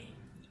I'm in pain.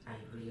 I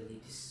really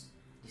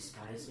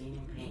despise being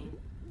in pain,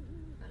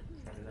 like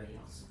everybody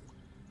else.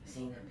 The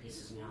thing that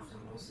pisses me off the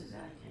most is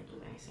that I can't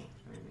do anything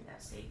when I'm in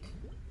that state.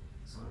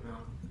 So I'm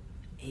not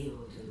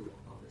able to do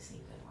all the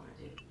things I want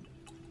to do.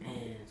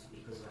 And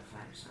because of our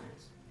fire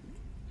signs,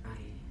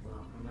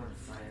 I'm not a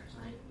fire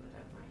sign, but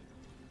I have my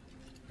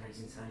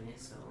rising sign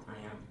is, so I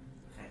am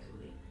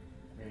effectively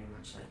very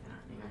much like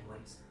that in my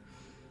ways.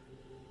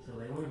 So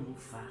I want to move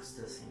fast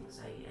to things.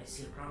 I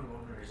see a problem, I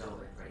want to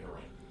resolve it right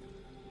away.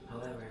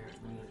 However,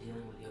 when you're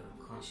dealing with your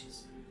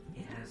unconscious,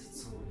 it has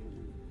its own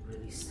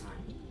release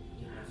time.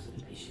 You have to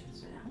be patient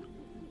with that.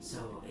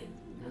 So it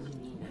doesn't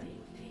mean that it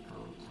will take a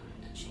long time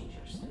to change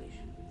your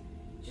situation.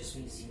 It just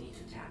means you need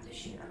to tap the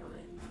shit out of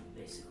it,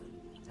 basically.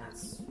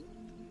 That's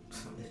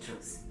the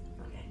truth,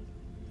 okay?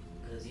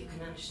 Because you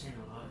can understand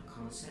a lot of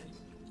concept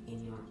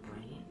in your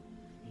brain,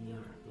 in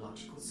your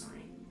logical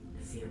side,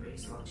 the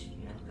fear-based logic,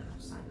 the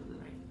left side of the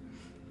brain.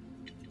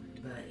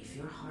 But if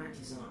your heart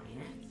is not in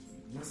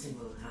it, nothing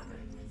will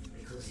happen,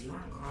 because your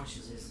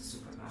unconscious is the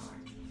superpower.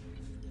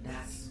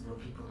 That's what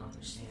people don't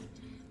understand.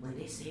 When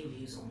they say we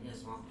use only a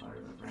small part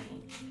of the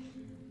brain,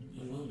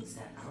 it means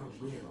that our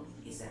will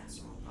is that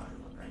small part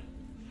of the brain.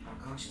 Our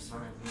conscious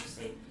mind will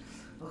say,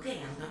 okay,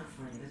 I'm gonna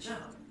find a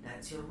job.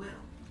 That's your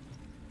will.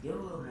 Your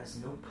will has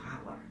no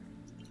power.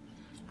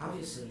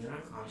 Obviously, your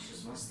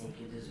unconscious must think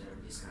you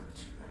deserve this kind of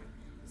treatment.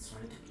 It's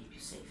trying to keep you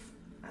safe.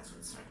 That's what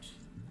it's trying to do.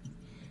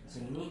 So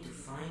you need to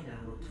find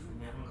out from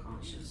your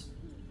unconscious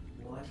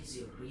what is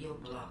your real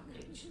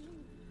blockage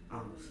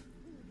of,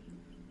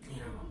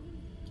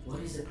 what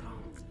is the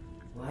problem?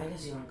 Why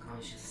does your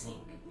unconscious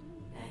think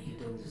that you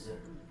don't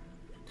deserve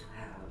to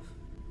have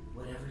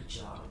whatever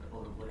job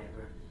or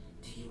whatever?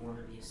 Do you want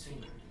to be a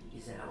streamer?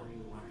 Is that all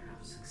you want to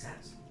have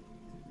success?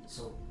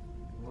 So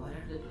what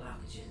are the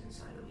blockages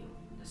inside of you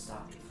that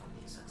stop you from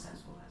being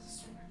successful as a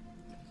streamer?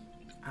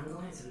 I'm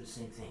going through the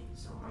same thing,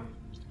 so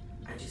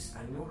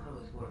I know how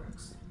it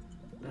works,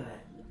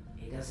 but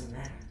it doesn't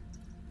matter,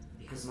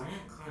 because my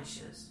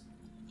unconscious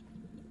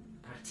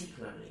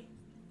particularly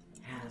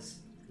has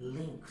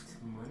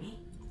linked money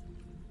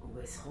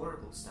with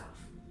horrible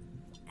stuff,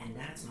 and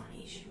that's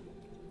my issue.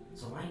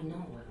 So I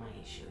know what my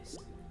issue is,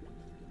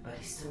 but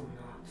it's still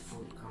not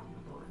fully come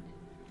on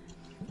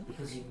board,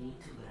 because you need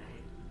to let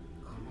it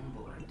come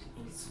on board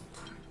in its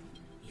own time.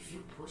 If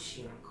you push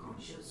your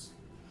unconscious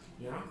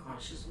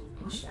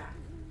will push back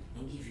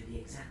and give you the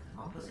exact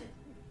opposite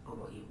of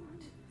what you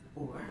want,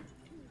 or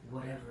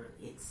whatever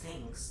it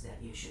thinks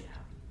that you should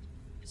have.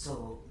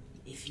 So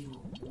if you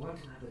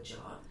want to have a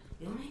job,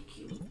 it'll make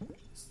you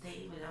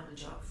stay without a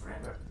job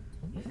forever,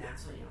 if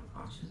that's what your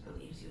unconscious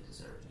believes you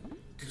deserve,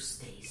 to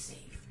stay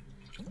safe.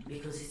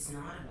 Because it's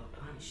not about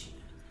punishing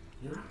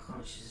you. Your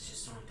unconscious is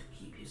just trying to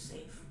keep you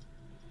safe.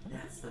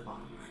 That's the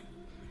bottom line.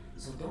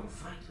 So don't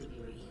fight with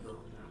your ego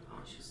and your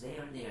unconscious. They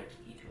are there to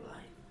keep you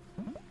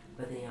alive.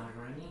 But they are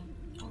running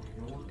on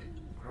an old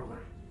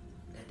program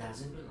that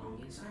doesn't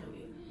belong inside of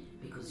you.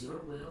 Because your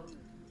will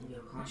and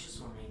your conscious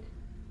mind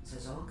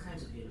says all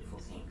kinds of beautiful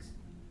things.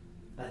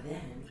 But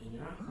then, in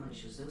your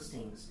unconscious, those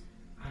things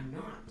are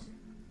not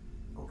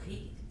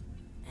okayed.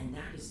 And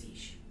that is the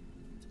issue.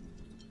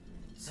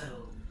 So,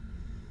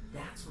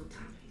 that's what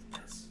tapping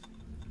does.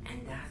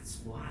 And that's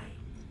why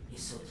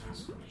it's so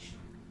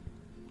transformational.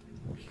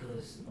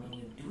 Because when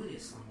you do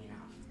this long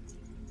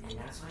enough, and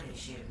that's why I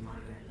shared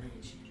Margaret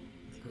Lynch,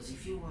 because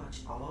if you watch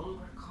all of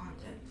her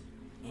content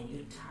and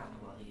you tap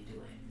while you do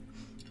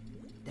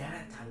it,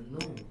 that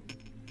alone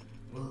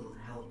will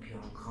help your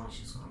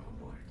unconscious come on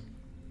board.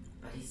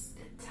 But it's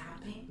the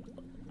tapping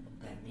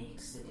that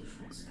makes the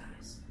difference,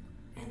 guys.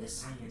 And the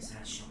science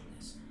has shown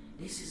this.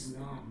 This is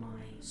not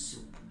my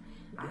soup.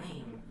 I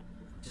am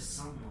just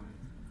someone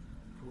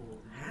who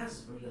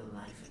has real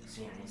life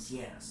experience,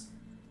 yes.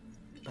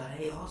 But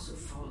I also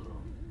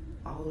follow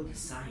all the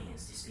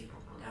science these people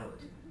put out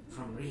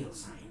from real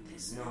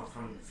scientists, not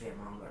from the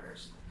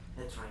fearmongers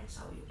that try and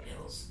sell you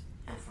pills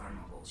and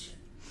pharma bullshit.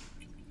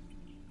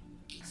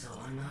 So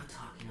I'm not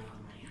talking out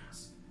of my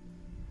ass,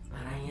 but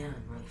I am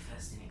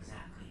manifesting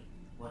exactly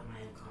what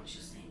my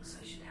unconscious thinks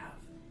I should have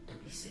to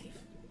be safe.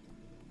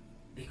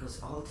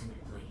 Because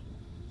ultimately,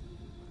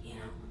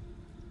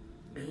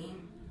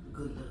 being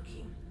good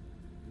looking,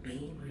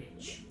 being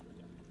rich,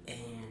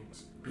 and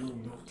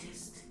being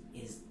noticed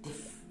is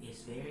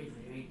very,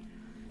 very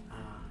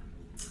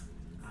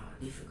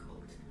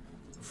difficult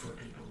for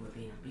people who are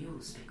being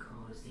abused,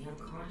 because the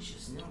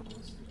unconscious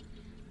knows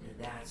that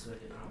that's where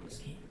the problems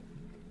came.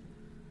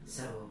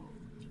 So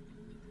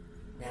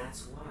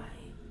that's why,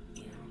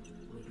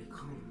 we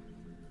become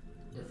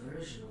the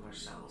version of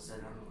ourselves that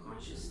our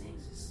unconscious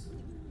thinks is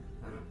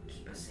gonna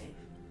keep us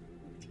safe.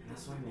 And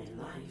that's why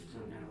my life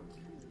turned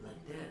out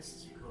like this,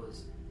 is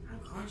because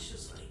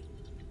unconsciously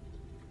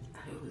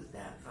I was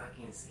that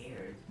fucking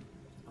scared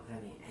of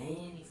having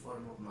any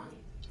form of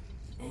money,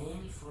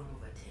 any form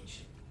of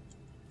attention.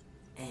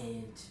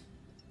 And,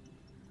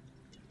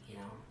 you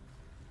know,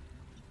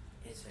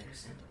 it's very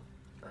simple,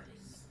 but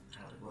it's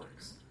how it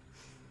works.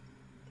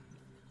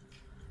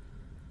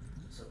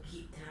 So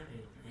keep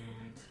tapping,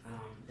 and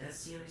that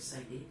series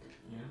I did,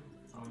 you know,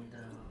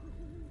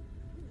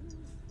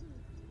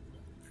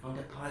 on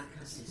the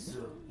podcast is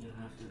true. You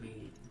have to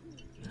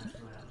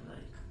have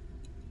like,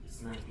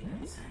 it's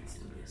 99 cents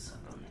to be a sub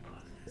on the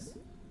podcast.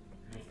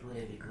 And I put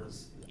it because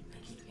I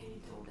keep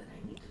getting told that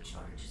I need to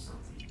charge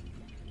something.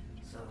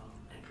 So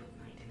I put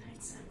 99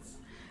 cents.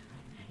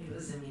 It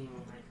was the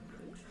minimum I could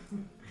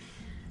put.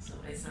 So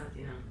I thought,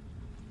 you know,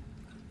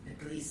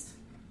 at least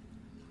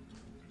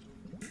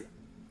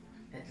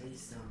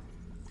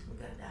we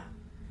got that.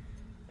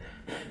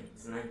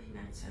 It's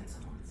 99 cents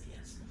a month,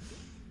 yes.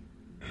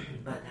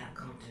 But that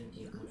content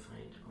you can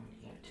find on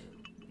here too,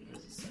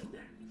 because it's still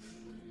there.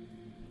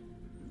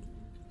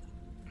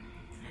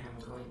 And I'm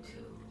going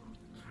to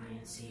try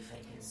and see if I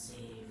can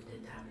save the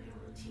tapping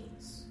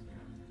routines, you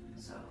know.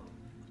 So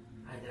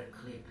either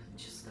clip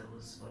just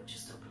those or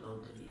just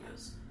upload the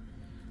videos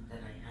that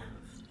I have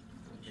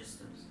of just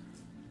those.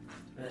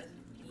 But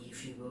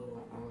if you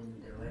go on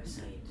their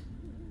website,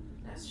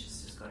 that's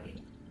just as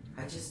great.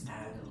 I just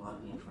add a lot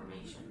of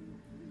information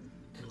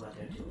to what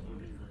they're doing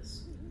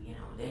because, you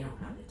know, they don't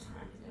have the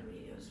time in their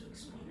videos to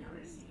explain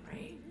everything,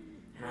 right?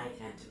 And I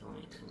tend to go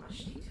into too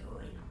much detail,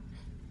 I know.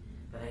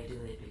 But I do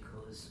it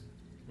because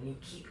when you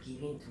keep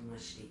giving too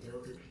much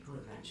detail to people,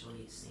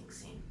 eventually it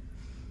sinks in.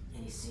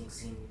 And it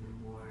sinks in a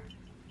more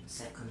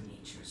second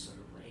nature sort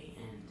of way.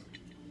 And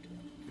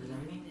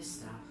learning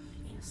this stuff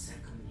in a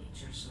second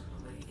nature sort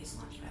of way is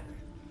much better.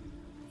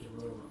 It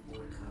will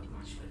work out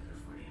much quicker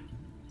for you.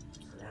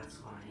 So that's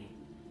why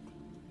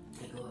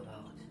I go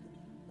about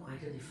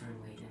quite a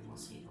different way than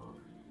most people.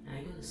 And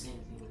I do the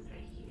same thing with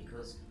Reiki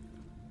because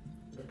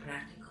the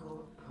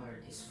practical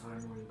part is far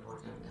more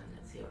important than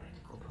the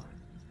theoretical part.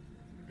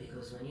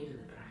 Because when you do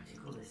the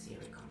practical, the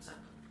theory comes up.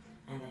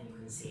 And then you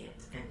can see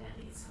it. And then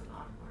it's a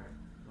lot more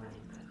of an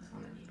impact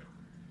on the people.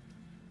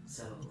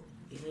 So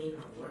it may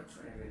not work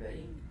for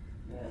everybody,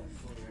 but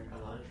for a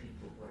lot of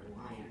people who are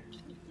wired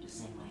the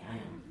same way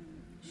I am,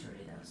 sure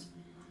it does.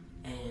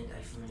 And I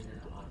find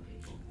that a lot of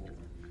people who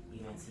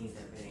even think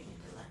they're very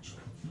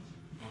intellectual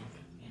and,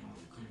 you know,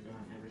 can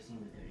learn everything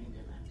with their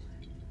intellect,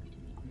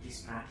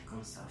 this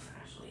practical stuff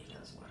actually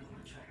does work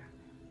much better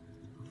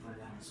for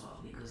them as well,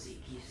 because it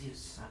gives you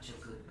such a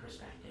good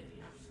perspective,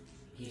 you know,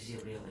 it gives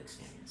you real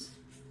experience,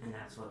 and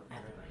that's what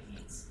everybody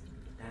needs.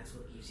 That's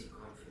what gives you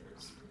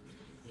confidence,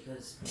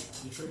 because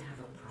you could have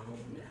a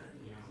problem that,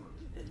 you know,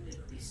 there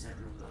could be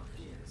several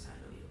blockages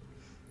inside of you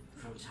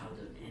from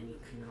childhood, and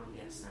you cannot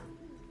guess them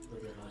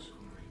with your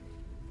logical mind,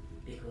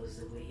 because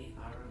the way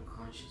our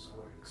unconscious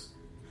works,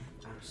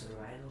 our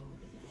survival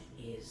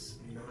is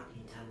not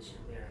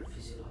intelligent. We are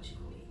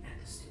physiologically at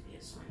the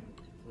stupidest when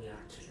we are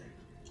triggered.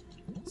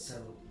 So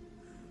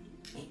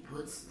it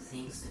puts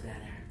things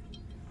together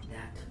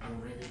that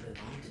don't really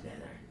belong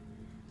together.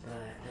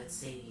 But let's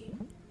say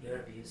your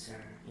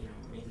abuser, you know,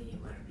 maybe you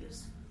were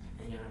abused,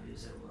 and your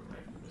abuser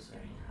was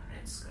wearing a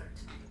red skirt.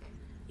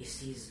 He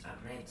sees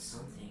a red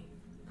something,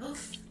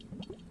 poof,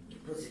 he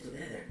puts it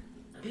together.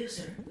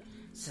 Abuser.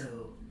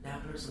 So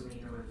that person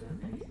may not have done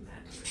anything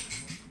bad to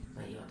you,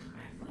 but you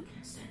automatically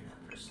can't stand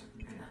that person,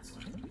 and that's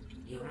why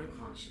your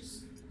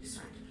unconscious is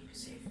trying to keep you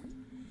safe.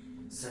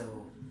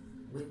 So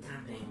with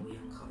tapping, we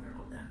uncover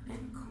all that, and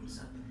it comes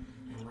up.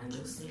 And when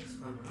those things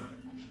come up,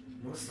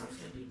 most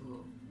often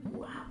people go,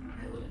 wow,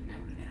 I would have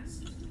never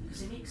guessed,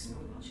 because it makes no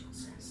logical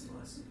sense to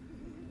us,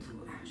 to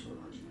actual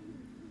logic,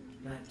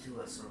 but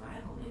to a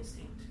survival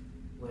instinct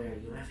where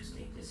you have to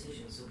take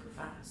decisions super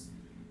fast.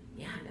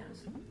 Yeah, it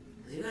does.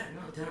 Because you got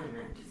no time,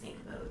 man, to think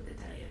about the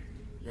tire.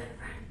 You gotta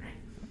run,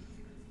 right?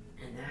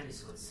 And that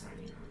is what's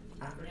turning on.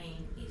 Our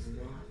brain is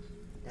not,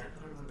 that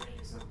part of our brain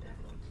is not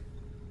developed.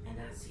 And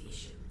that's the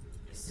issue.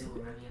 It's still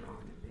running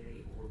on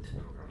very old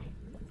programming.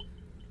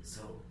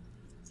 So,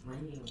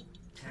 when you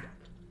tap,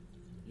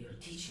 you're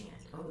teaching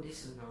it, oh,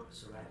 this is not a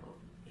survival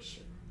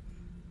issue.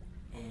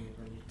 And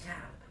when you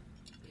tap,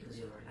 because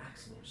you're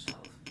relaxing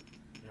yourself,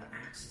 you're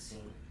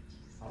accessing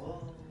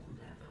all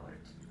that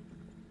part.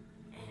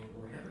 And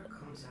whatever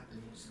comes up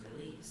and is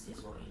released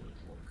is what you need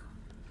to work on.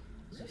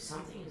 So if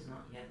something is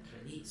not yet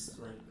released,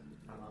 like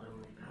a lot of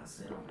my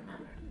past I don't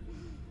remember,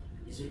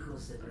 it's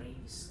because the brain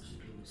is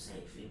keeping you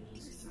safe. It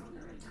means it's not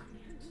the right time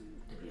yet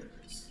to be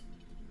released.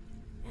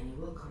 And it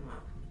will come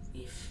up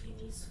if it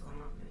needs to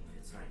come up and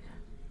if it's right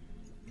time.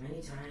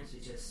 Many times we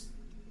just,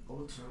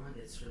 old trauma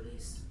gets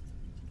released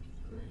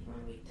like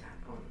when we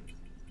tap on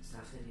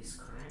stuff that is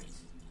current,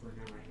 but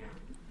not right now.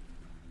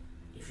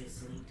 If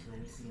it's linked to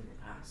anything in the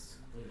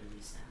past, we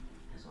release that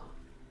as well.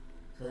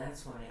 So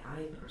that's why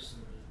I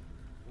personally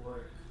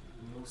work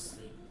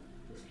mostly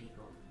with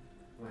people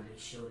when I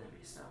show them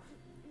this stuff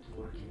to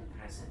work in the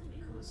present,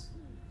 because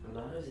a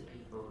lot of the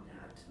people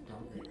that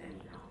don't get any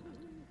help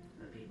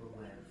are people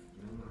who have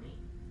no money,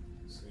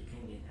 so they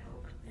can get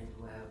help, and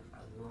who have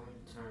a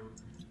long-term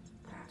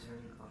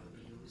pattern of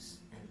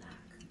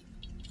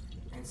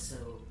And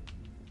so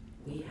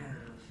we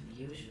have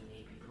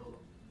usually people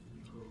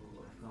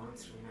who have gone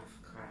through enough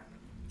crap.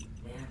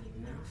 They have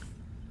enough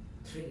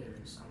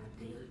triggers on a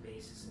daily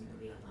basis in their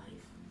real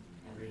life,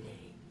 every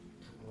day,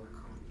 to work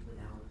on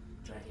without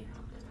dragging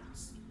out the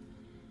past.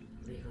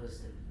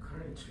 Because the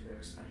current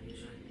triggers are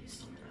usually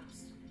based on the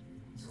past.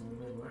 So when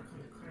we work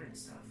on the current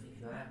stuff,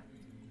 if you have,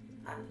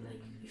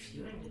 if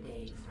during the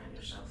day you find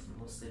yourself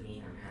mostly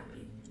being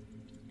unhappy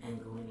and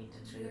going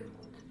into trigger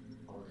mode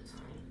all the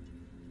time,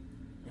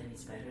 then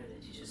it's better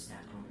that you just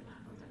tap on the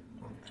present,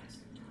 on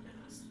the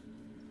past.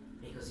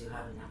 Because you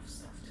have enough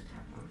stuff to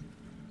tap on.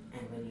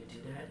 And when you do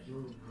that,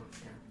 you will work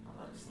down a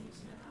lot of things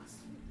in the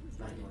past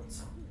by doing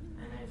so.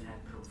 And I've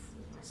had proof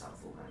with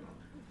myself over and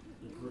over,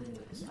 including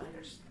with the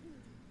spiders.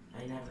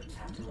 I never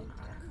tapped on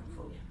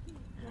arachnophobia.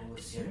 And I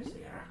was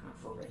seriously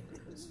arachnophobic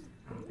because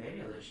I'm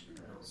very allergic,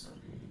 but also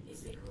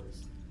it's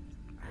because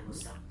I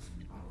was stopped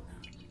all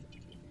of that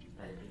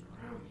by the people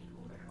around me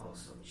who were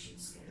also shit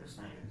scared of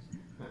spiders.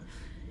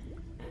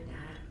 And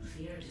that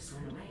fear just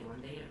went away. One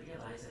day I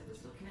realized I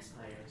was looking at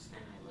spiders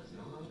and I was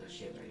no longer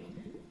shivering,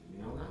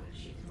 no longer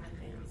shitting my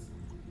pants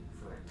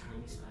for a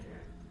tiny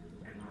spider.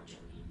 I'm not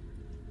joking.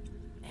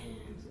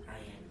 And I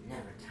had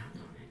never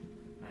tapped on it,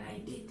 but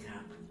I did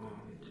tap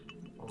on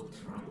old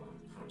trauma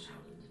from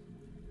childhood.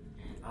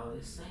 And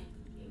obviously,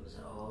 it was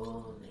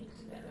all linked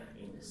together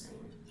in the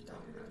same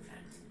domino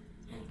effect,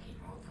 and it came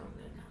all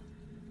tumbling down.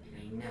 And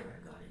I never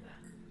got it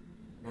back.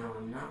 Now,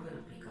 I'm not going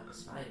to pick up a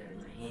spider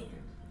in my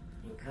hand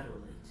and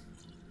cuddle it.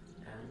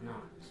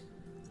 Not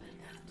like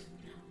that,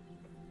 no.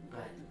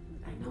 But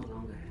I no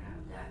longer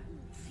have that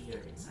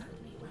fear inside of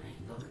me when I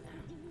look at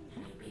them,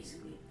 and I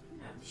basically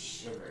have this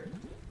shiver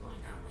going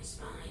down my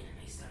spine, and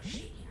I start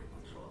shaking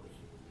uncontrollably,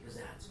 because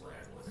that's where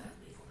I was at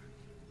before.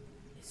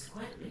 It's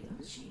quite a big of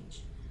a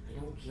change. I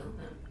don't kill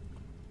them,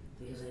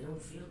 because I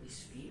don't feel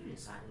this fear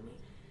inside of me,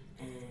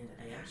 and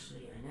I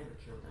never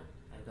kill them.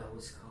 I've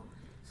always called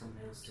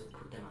someone else to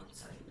put them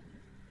outside,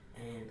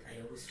 and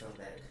I always felt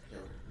bad to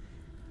kill them,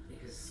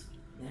 because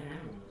they're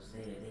animals,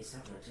 they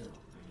suffer too.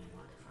 I mean,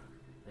 what the fuck?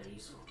 They're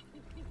useful.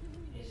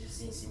 It's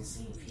just this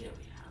insane fear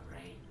we have,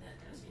 right?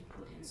 That has been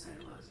put inside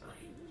of us by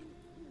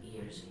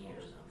years and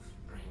years of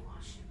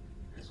brainwashing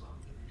as well.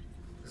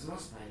 Because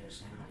most spiders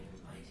cannot even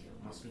bite you.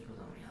 Most people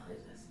don't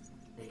realize this.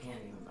 They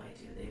can't even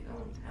bite you. They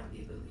don't have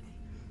the ability.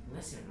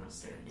 Unless you're an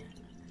Australian.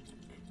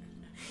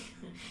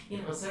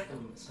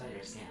 Certain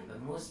spiders can, but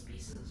most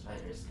pieces of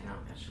spiders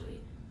cannot actually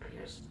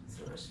pierce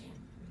through our skin.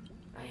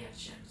 I have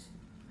checked.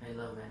 I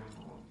love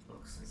animal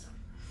books and stuff.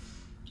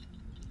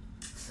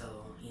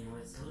 So,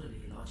 it's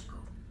totally logical.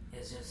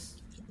 It's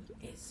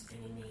an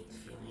innate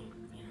feeling,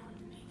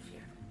 innate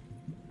fear.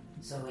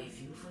 So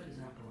if you, for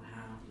example,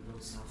 have low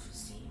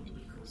self-esteem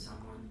because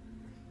someone,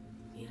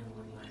 when you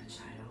were a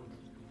child,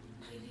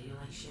 treated you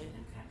like shit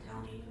and kept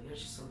telling you, you're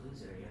just a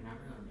loser, you're never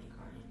going to make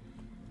money.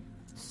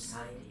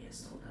 Society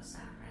has told us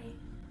that, right?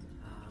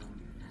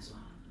 As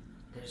well.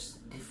 There's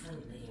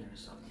different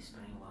layers of this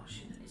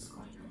brainwashing that is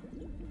going on.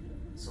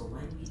 So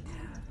when we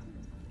tap,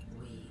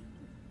 we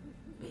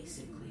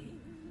basically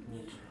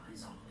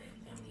neutralize all of it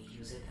and we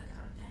use it at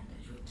our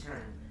advantage. We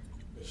turn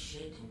the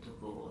shit into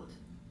gold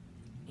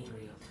in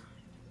real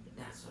time.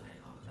 That's what I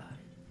love about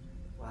it.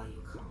 While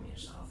you calm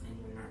yourself and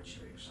you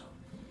nurture yourself.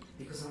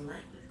 Because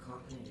unlike with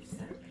cognitive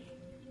therapy,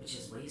 which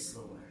is way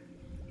slower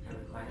and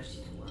requires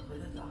you to work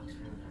with a doctor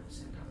and learn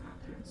simple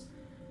patterns,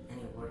 and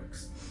it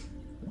works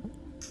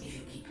if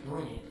you keep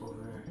doing it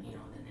over,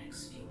 the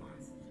next few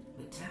months.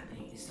 With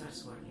tapping, it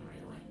starts working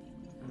right away.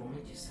 The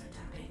moment you start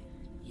tapping,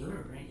 you're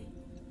already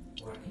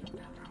working on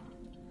that problem.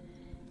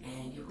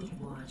 And you could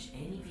watch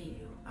any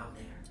video out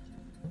there.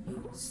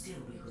 You will still,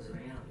 because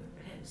right now you're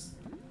pissed,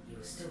 you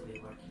will still be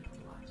working on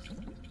what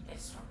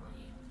is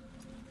troubling you.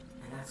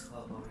 And that's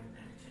called boring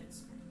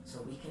benefits.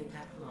 So we can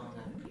tap along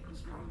other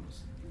people's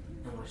problems,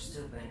 and we're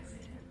still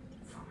benefiting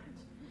from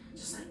it.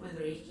 Just like with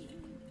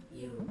Reiki,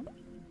 you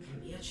can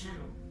be a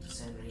channel to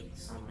send Reiki to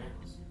someone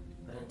else,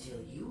 but until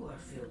you are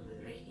filled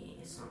with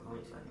Reiki, it's not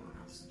going to anyone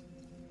else.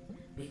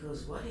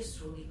 Because what is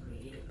truly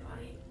created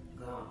by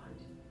God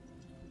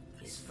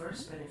is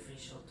first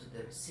beneficial to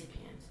the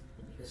recipient,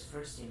 because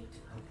first you need to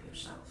help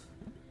yourself,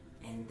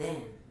 and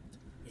then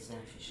is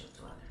beneficial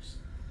to others.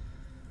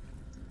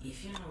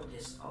 If you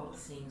notice, all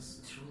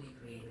things truly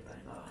created by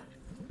God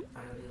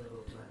are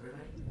available to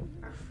everybody,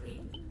 are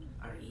free,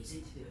 are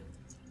easy to do,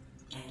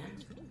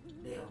 and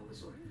they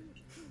always work.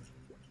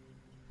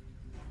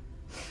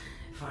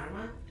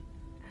 Pharma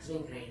has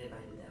been created by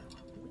the devil.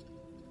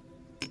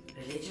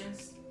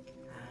 Religions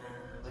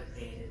were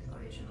created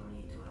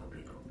originally to help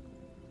people,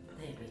 but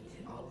they've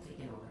been all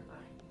taken over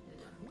by the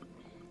devil.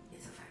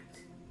 It's a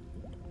fact.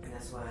 And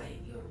that's why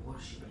you're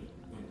worshipping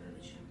in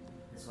religion.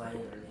 That's why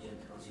your religion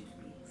tells you to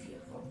be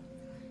fearful.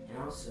 And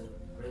also,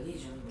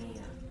 religion may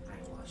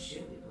brainwash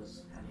you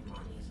because having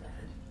money is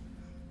bad.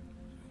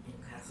 In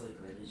Catholic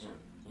religion,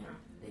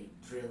 they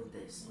drilled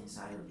this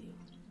inside of you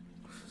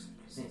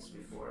since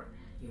before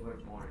you were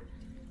born.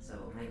 So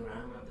my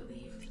grandma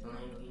believed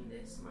blindly in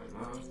this, my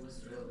mom was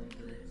drilled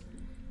into this.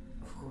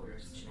 Of of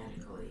course,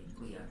 genetically,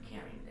 we are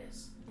carrying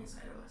this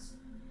inside of us.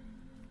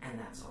 And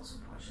that's also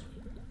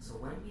partially. So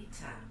when we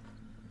tap,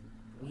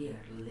 we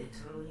are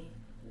literally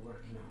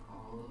working on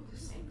all of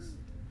these things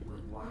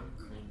with one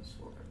clean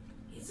swoop.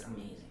 It's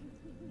amazing.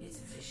 It's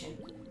efficient,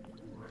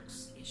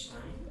 works each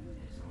time,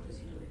 as long as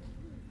you do it.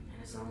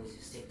 And as long as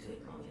you stick to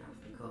it long enough.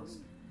 Because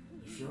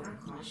if your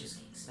unconscious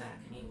kicks back,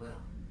 and it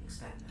will,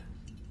 expect that.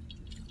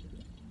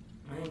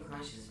 My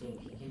unconscious is being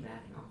kicking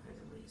back in all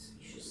kinds of ways.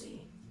 You should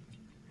see it.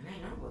 And I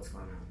know what's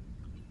going on.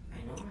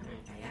 I know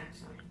and I act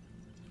on it.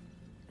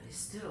 But it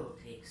still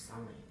takes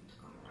time to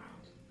come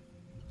around.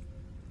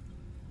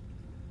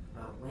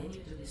 But when you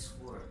do this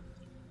work,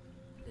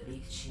 the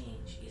big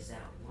change is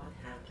that what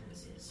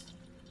happens is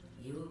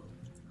you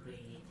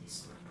create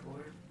this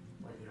rapport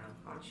with your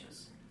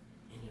unconscious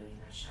and your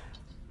inner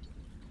child.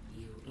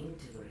 You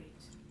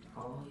integrate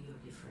all your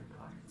different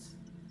parts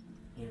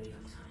in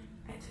real time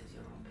and at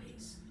your own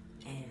pace.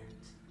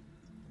 And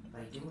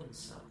by doing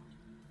so,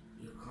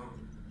 you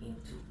come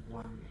into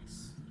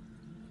oneness.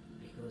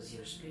 Because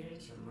your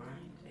spirit, your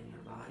mind, and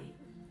your body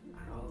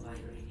are all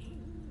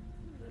vibrating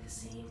with the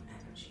same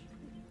energy.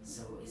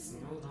 So it's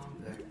no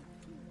longer,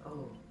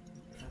 oh,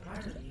 if a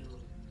part of you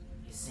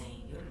is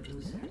saying you're a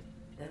loser,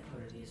 that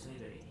part of you is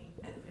vibrating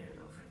at a very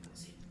low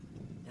frequency.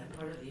 That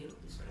part of you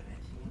is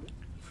preventing you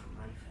from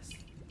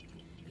manifesting.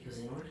 Because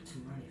in order to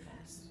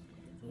manifest,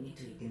 we need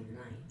to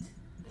ignite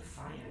the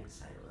fire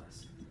inside of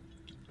us.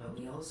 But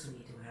we also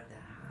need to have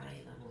that high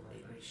level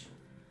vibration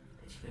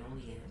that you can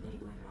only get when you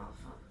go in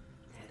alpha,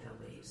 theta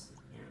waves.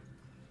 You know?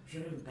 If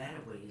you're in beta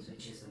waves,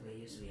 which is the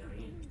waves we are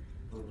in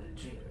when we're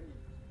triggered,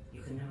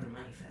 you can never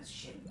manifest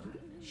shit.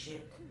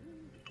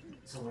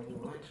 So when you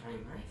want to try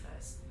and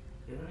manifest,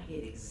 you're going to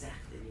get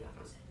exactly the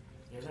opposite.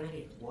 You're going to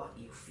get what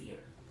you fear.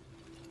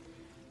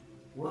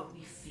 What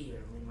we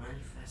fear, we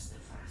manifest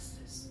the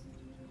fastest.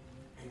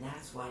 And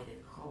that's why the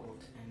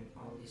cult and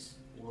all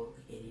these woke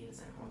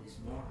idiots and all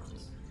these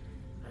morons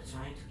are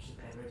trying to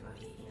keep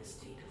everybody in a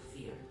state of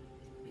fear.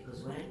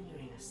 Because when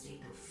you're in a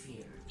state of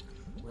fear,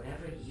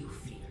 whatever you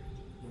fear,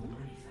 you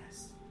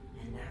manifest.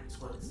 And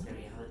that's what's the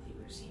reality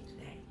we're seeing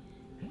today.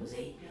 Because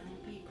 8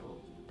 billion people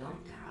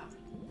don't tap.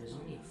 There's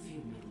only a few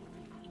million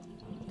people who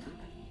don't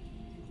tap it.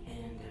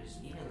 And there's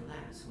even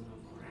less who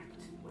don't correct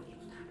what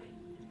you're tapping.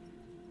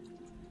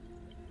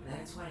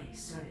 That's why I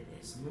started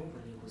this.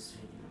 Nobody was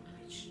streaming on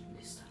Twitch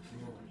this stuff.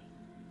 Nobody.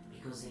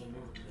 Because they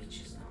know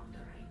Twitch is not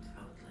the right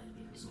outlet.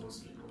 Because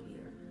most people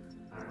here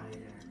are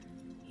either,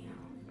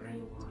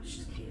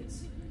 brainwashed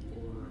kids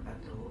or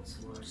adults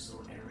who are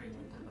so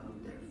arrogant about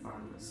their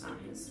pharma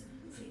science,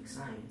 fake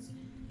science,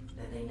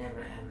 that they never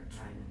ever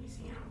tried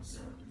anything else.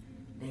 So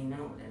they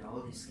know that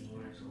all these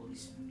gamers, all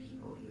these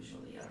people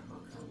usually are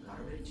hooked on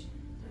garbage,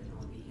 they're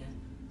not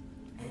vegan,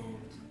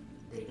 and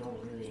they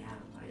don't really have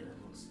high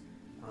levels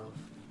of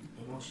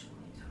emotional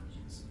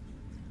intelligence.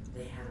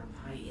 They have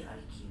high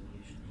IQ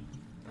usually,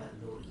 but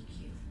low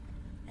EQ.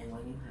 And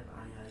when you have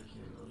high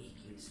IQ and low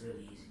EQ, it's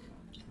really easy to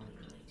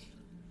manipulate you.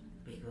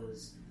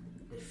 Because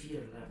the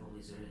fear level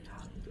is really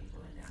high in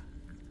people like that.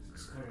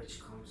 Because courage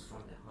comes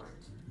from the heart.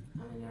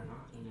 And when you're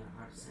not in your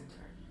heart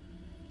center,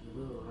 you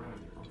will run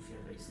on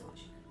fear-based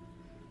logic.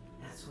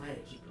 That's why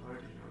I keep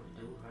harping on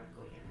do heart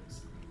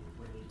coherence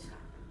when you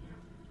tap.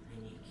 I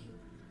make you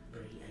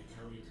breathe. I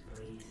tell you to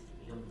breathe.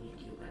 You don't make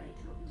you, but I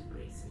tell you to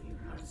breathe in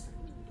your heart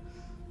center,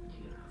 to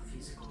your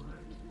physical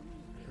heart,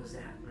 because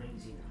that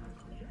brings you heart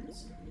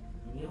coherence.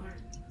 When you are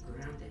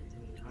grounded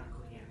in heart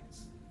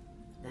coherence,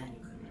 then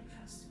you can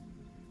manifest.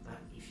 But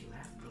if you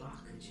have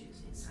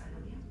blockages inside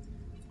of you,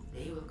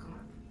 they will come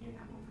up in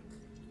that moment.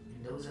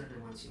 And those are the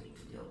ones you need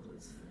to deal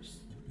with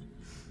first.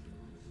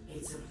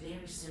 It's a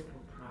very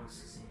simple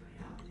process in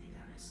reality,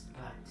 guys.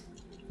 But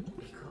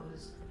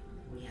because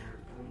we are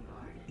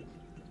bombarded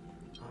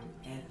on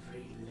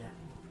every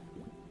level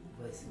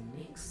with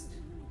mixed,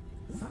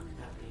 fucked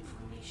up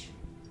information,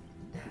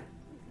 that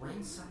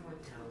when someone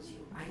tells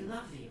you, I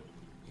love you,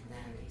 and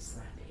then they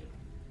slap you,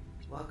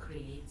 what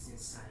creates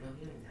inside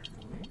of you in that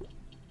moment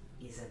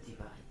is a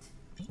divide.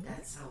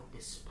 That's how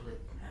the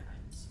split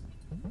happens,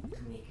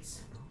 to make it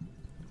simple.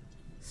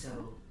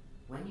 So,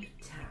 when you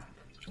tap,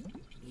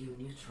 you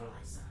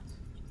neutralize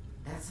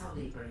that. That's how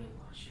they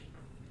brainwash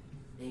people.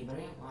 They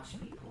brainwash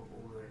people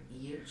over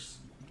years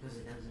because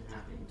it doesn't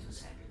happen in 2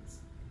 seconds.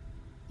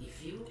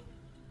 If you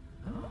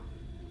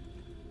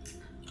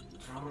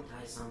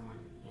traumatize someone,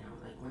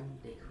 like when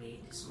they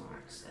create these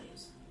mark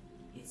slaves,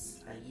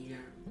 it's a year,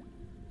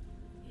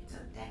 it's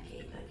a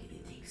decade, like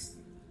it takes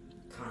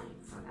time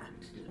for them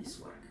to do this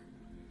work.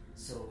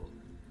 So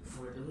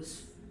for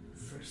those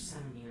first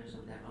 7 years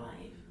of their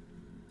life,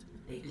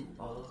 they do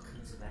all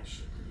kinds of bad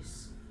shit to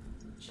these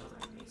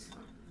children,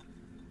 basically.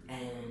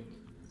 And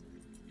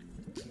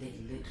they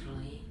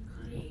literally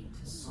create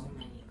so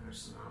many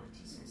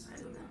personalities inside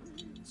of them,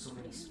 so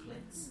many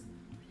splits.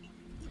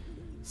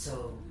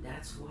 So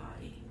that's why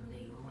when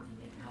they go and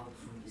get help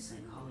from the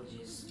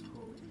psychologists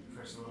who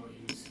first of all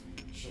use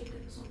shit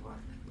that doesn't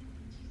work,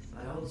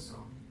 but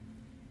also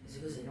is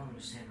because they don't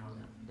understand how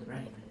the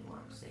brain really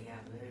works. They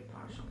have very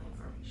partial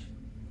information.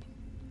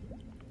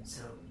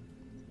 So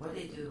what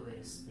they do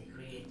is they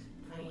create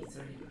 20,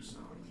 30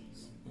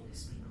 personalities in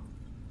these people.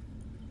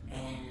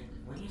 And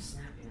when you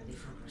snap in a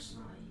different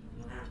personality,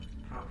 when you have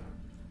proper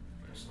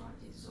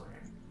personality disorder,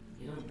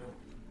 you don't know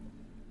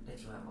that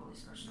you have all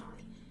this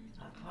personality.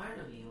 A part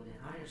of you, the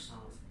higher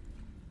self,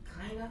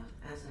 kind of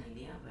has an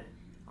idea, but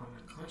on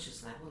a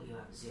conscious level, you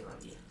have zero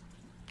idea.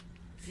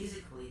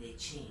 Physically, they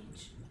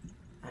change.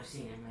 I've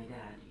seen it. My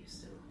dad used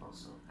to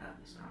also have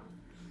this problem.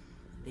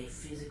 They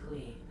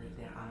physically, like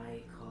their eye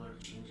color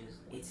changes.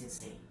 It's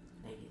insane.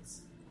 Like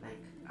it's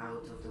like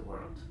out of the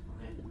world.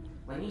 Okay.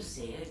 When you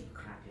say it, you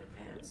crap your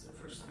pants the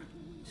first time.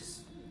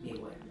 Just be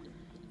aware.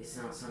 It's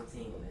not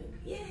something like,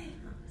 yeah,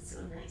 it's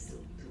so nice to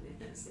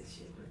witness this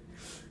shit, but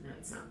no,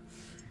 it's not.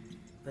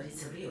 But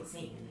it's a real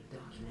thing, and they've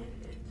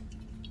documented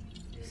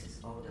it. This is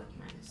all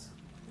documented stuff.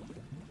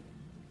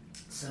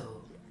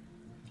 So,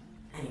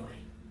 anyway,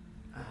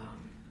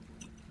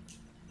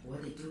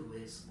 what they do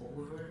is,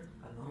 over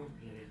a long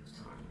period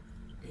of time,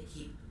 they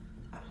keep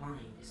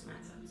applying these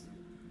methods.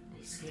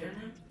 They scare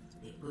them,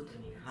 they put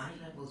them in high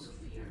levels of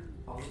fear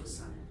all of a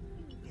sudden.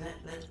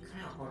 Like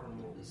kind of horror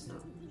movies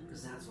though,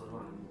 because that's what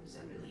horror movies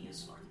are really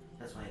used for.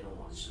 That's why I don't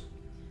watch them.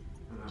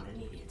 I'm not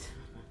an idiot.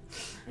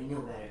 I know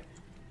better,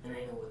 and I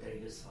know what they're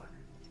used for.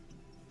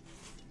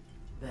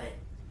 But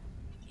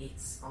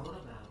it's all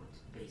about,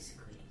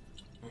 basically,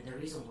 and the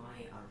reason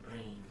why our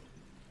brain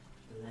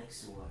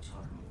likes to watch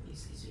horror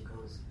movies is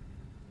because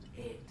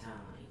it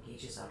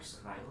engages our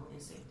survival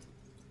instinct.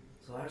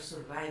 So our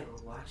survival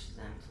watches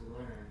them to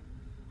learn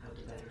how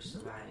to better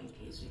survive in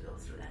case we go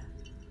through that.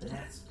 But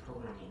that's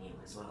programming you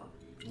as well,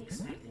 and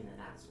expecting that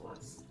that's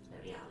what's the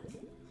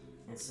reality.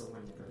 And so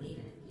when you believe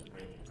in it, you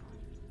bring it upon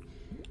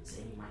you. So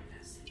you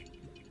manifest it.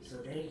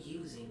 So they're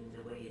using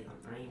the way our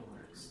brain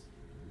works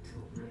to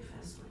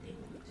manifest what they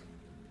want.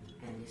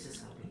 And this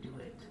is how they do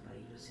it, by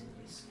using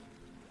these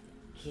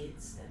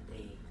kids that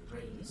they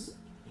raise.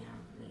 You know,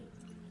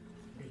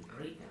 they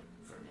breed them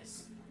for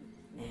this.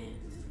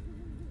 And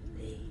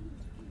they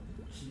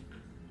keep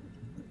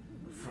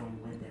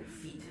from when they're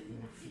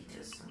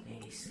fetus, okay?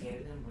 They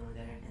scare them when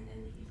they're there, and then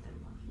they give them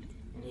love.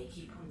 And they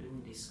keep on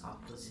doing this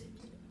opposite,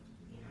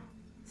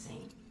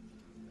 thing.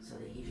 So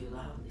they give you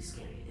love, they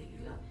scare you, they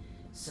give you love.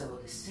 So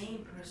the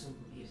same person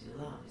who gives you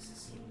love is the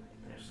same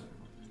person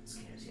who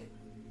scares you.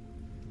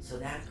 So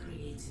that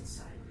creates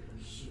inside of you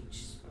a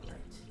huge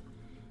split.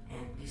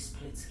 And these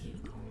splits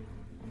keep going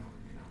on and on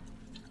and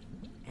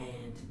on.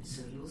 And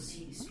so you'll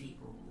see these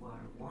people who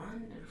are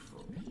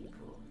wonderful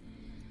people,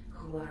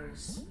 who are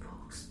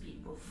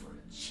spokespeople for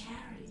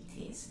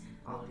charities,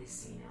 all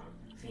these,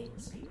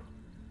 famous people.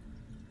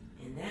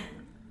 And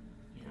then,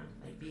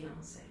 like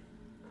Beyonce,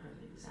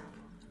 perfect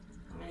example.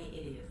 How many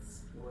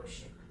idiots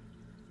worship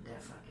their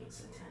fucking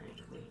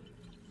satanic queen,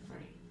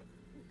 right?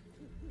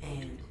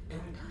 And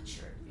don't touch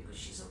her because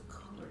she's of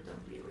color,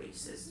 don't be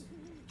racist.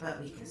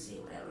 But we can say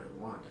whatever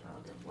we want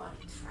about the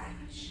white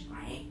trash,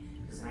 right?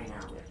 Because right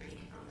now we're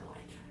picking on the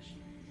white trash.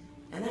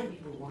 And then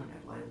people wonder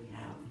why we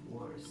have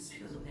wars. It's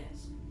because of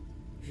this.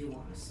 If you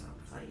want to stop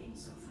fighting,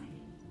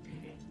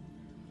 period.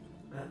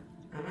 But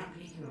I'm not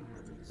picking on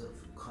her because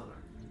of color.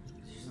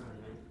 She's not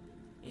even.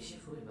 Is she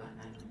fully black?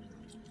 I don't know.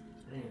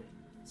 But anyway,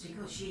 it's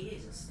because she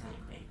is a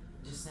satanic queen.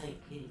 Just like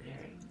Katy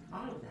Perry.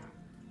 All of them.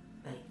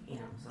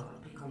 So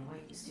I'll pick on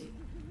whites too.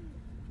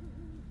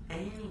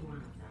 Any one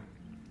of them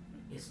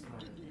is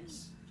part of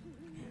this.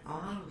 And all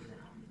of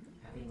them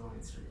have been going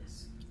through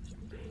this.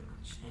 Pretty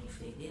much. And if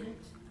they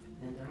didn't,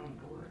 then they're on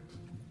board.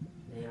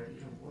 They are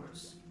even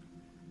worse.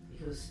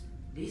 Because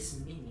these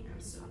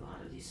minions, a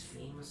lot of these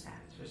famous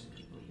actors and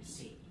people you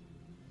see,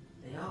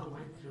 they all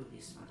went through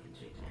this fucking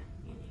treatment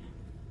in the end.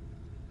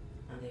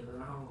 And they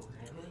were all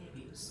heavily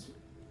abused.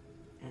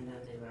 And then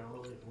they were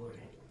all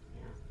rewarded,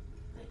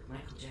 Like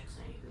Michael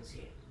Jackson, you can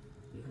see it.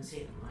 You can see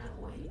it a mile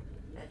away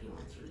that he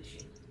went through the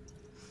shit.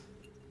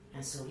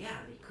 And so,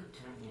 yeah, they could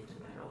turn into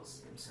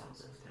medals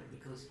themselves after,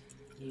 because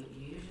you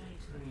usually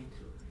turn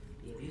into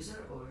the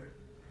abuser or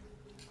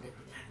the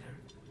protector,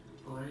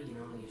 or,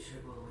 you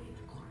shrivel away in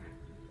the corner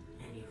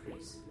and you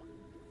freeze.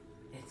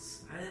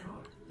 It's either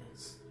or.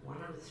 It's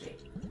one of the three.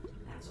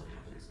 That's what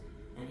happens.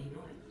 And they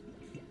know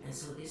it. And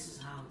so this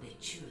is how they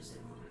choose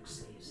their monarch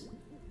slaves.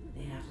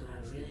 They have to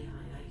have really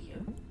high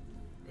IQ.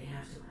 They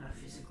have to have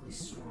physically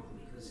strong,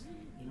 because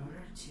in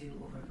order to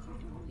overcome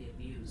all the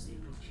abuse they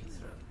put you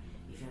through,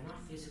 if you're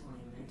not physically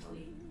and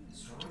mentally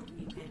strong,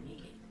 you can't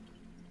make it.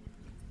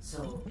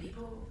 So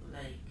people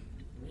like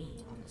me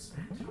on the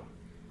spectrum,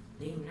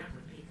 they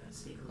never pick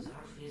us because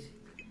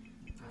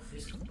our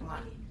physical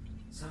body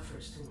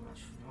suffers too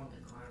much from all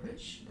the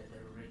garbage that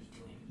they're already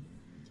doing.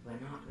 We're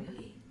not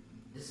really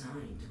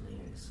designed to live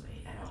in this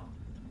way at all.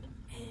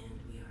 And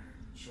we are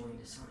showing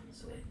the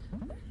signs of it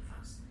pretty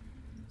fast.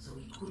 So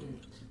we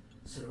couldn't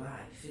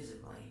survive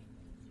physically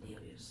the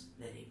abuse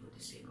that they put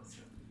these people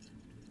through.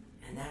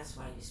 And that's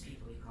why these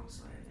people become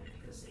so arrogant,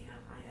 because they have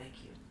high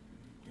IQ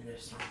and they're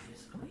strong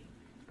physically,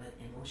 but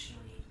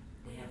emotionally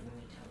they have no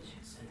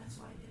intelligence, and that's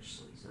why they're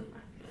so easily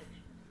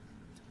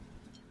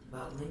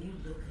But when you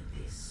look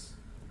at this,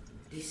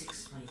 this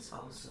explains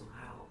also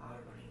how our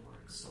brain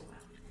works so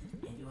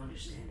well, and you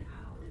understand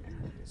how the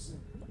patterns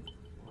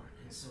work.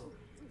 And so,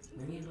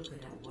 when you look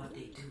at what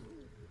they do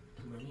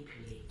to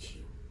manipulate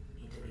you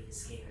into being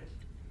scared,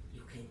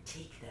 you can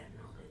take that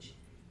knowledge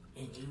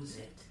and use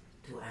it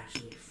to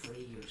actually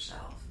free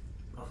yourself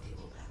of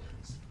the old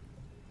patterns.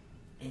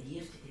 And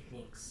EFT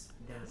Techniques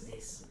does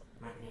this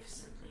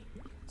magnificently.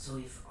 So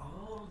if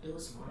all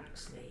those Mark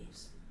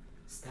slaves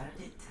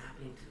started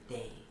tapping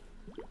today,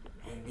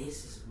 and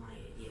this is my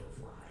idea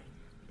of why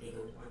they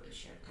don't want to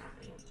share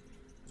tapping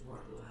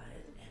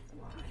worldwide and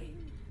why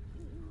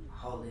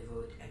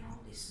Hollywood and all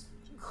these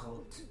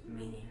cult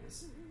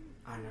minions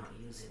are not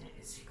using it,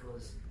 it's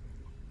because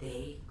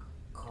they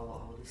call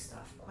all this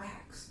stuff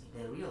quacks.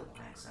 The real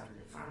quacks are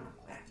the pharma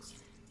quacks,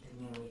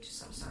 the new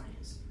ages of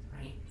science,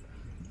 right?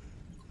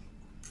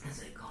 As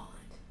they call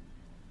it.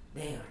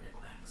 They are the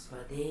quacks,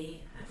 but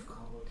they have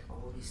called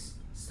all this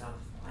stuff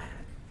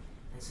quack,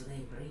 and so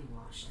they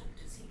brainwash them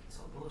to think it's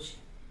all bullshit.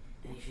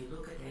 And if you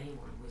look at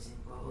anyone who is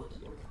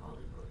involved with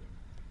Hollywood,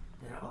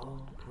 they're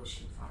all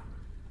pushing pharma.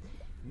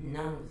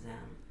 None of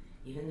them,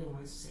 even the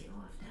ones who say,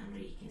 oh, I've done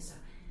Reiki and stuff,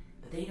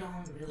 but they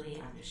don't really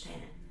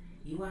understand.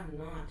 You are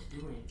not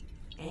doing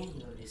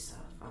any of this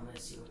stuff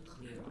unless you are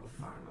clear of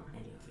pharma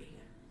and you're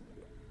vegan.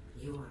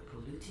 You are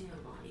polluting your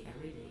body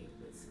every day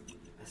with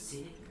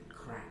acidic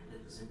crap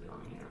that doesn't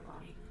belong in your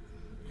body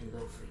and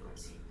low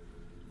frequency.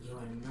 You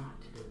are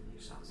not doing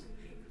yourselves any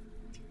favor.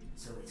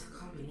 So it's a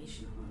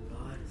combination of a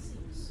lot of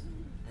things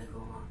that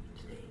go on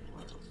today in the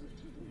world.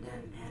 And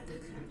then add the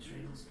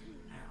chemtrails,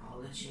 add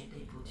all the shit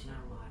they put in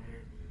our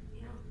water,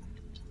 you know,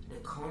 the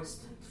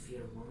constant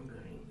fear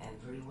mongering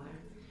everywhere,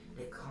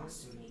 the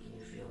constant making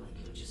you feel like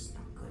you're just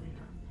not good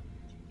enough.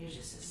 You're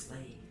just a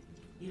slave.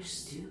 You're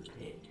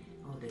stupid.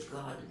 Oh, the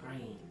God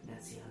brain,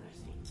 that's the other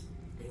thing.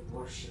 They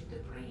worship the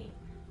brain,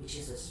 which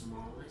is the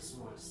smallest,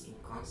 most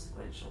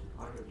inconsequential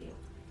part of you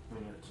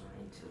when you're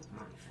trying to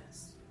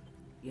manifest.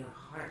 Your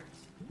heart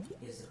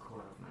is the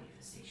core of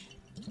manifestation.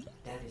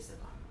 That is the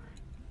bottom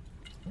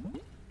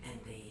line. And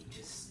they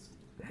just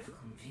have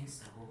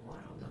convinced the whole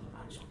world of a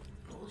bunch of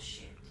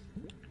bullshit.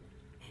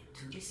 And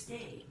to this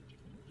day,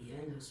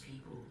 even those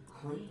people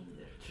who claim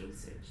they're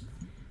truthers,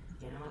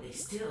 you know, they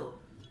still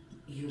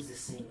use the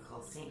same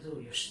called things. Oh,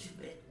 you're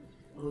stupid.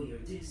 Oh, you're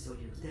this, or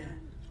you're that.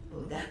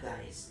 Oh, that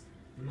guy is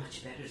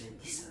much better than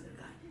this other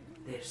guy.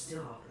 They're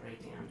still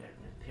operating under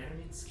the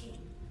pyramid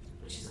scheme,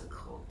 which is a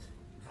cult.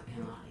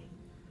 Fucking lie.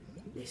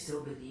 They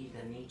still believe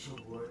that nature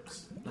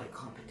works by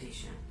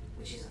competition,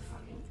 which is a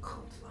fucking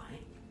cult lie.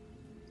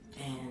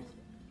 And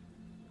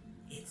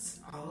it's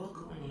all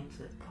going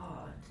into the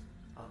pot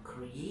of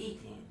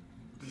creating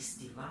this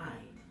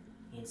divide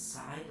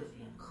inside of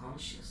the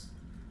unconscious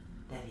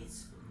that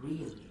is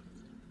really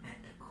at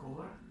the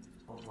core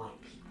of why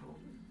people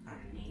are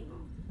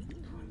unable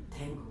to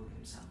untangle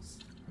themselves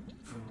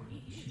from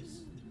money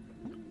issues.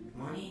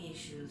 Money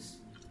issues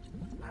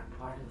are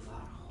part of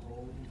our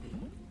whole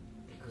being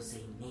because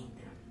they made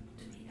them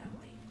to be that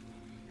way.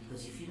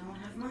 Because if you don't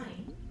have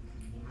money,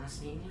 it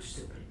must mean you're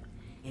stupid.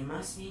 It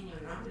must mean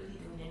you're not really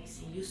doing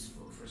anything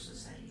useful for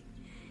society.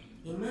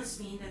 It must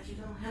mean that you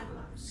don't have a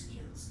lot of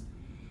skills.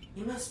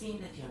 It must mean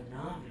that you're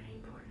not very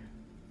important.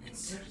 And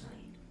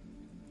certainly,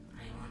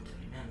 I want to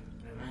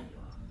remind you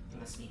all, it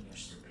must mean you're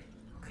stupid,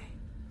 okay?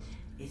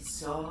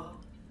 It's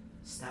all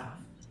stuff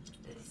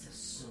that is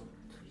assumed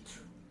to be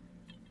true.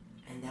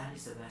 And that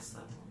is the best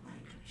level of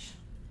manipulation,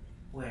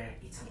 where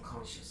it's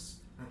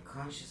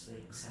unconsciously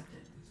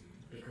accepted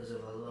because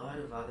of a lot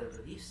of other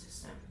belief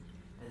systems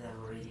that have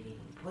already been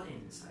put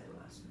inside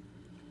of us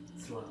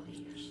throughout the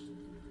years.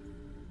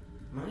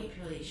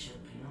 Manipulation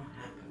cannot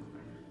happen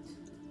overnight.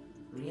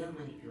 Real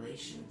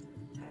manipulation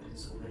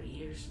happens over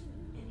years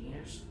and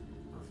years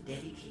of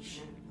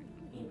dedication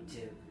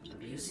into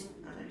abusing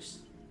others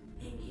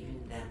and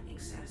giving them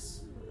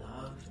excess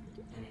love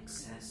and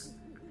excess,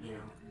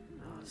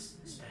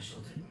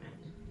 special treatment.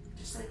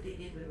 Just like they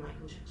did with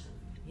Michael Jackson.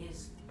 He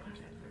is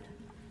perfect for that.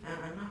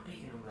 And I'm not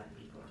picking on black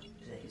people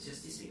today. It's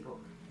just these people,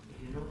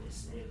 if you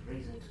notice, they've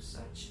risen to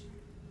such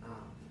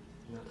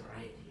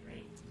notoriety,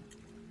 right?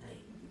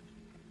 Like,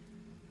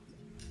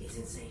 it's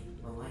insane.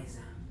 But why is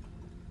that?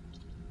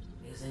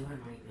 Because they were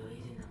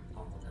manipulating them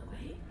all the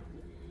way.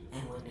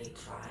 And when they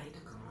tried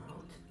to come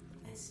out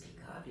and speak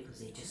up because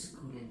they just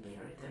couldn't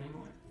bear it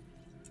anymore,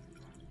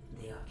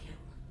 they got killed.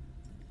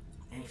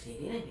 And if they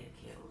didn't get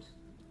killed,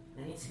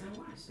 then it's even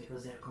worse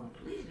because they're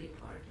completely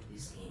part of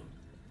this game.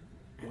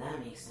 And that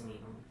makes them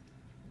even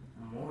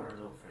more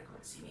low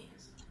frequency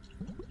beings.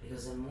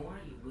 Because the more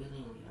you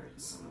willingly hurt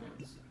someone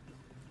else,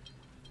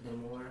 the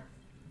more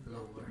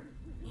lower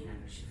in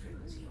energy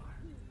frequency you are.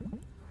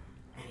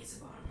 And it's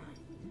the bottom line.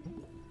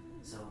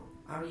 So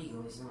our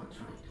ego is not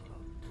trying to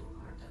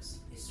hurt us.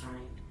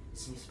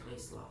 It's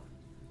misplaced love.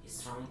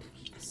 It's trying to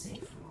keep us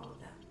safe from all of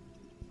that.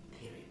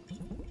 Period.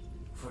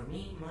 For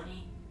me,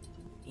 money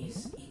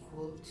is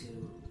equal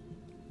to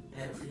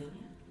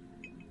pedophilia,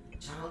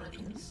 child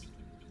abuse,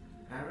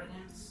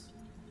 arrogance,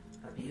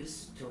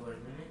 abuse toward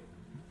women,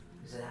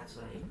 because that's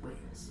what I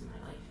witnessed in my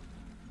life.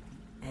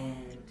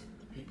 And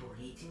people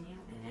hating you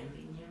and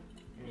envying you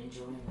and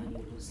enjoying when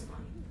you lose the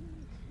money.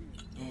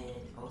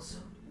 And also,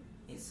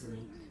 it's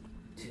linked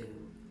to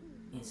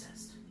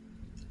incest,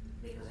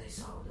 because I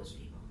saw those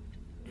people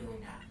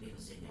doing that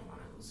because they didn't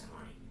want to lose their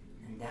money.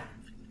 And that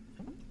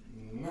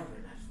never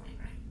left my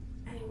brain.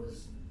 And it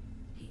was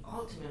the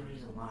ultimate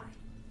reason why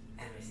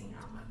everything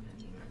now happened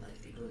in my life,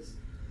 because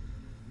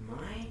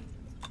my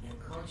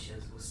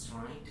unconscious was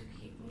trying to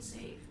keep me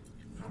safe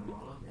from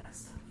all of that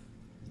stuff,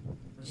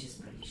 which is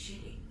pretty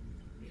shitty,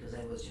 because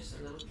I was just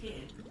a little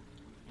kid,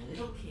 and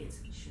little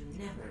kids should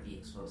never be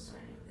exposed to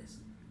any of this,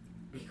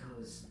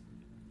 because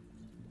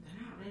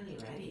they're not really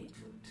ready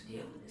to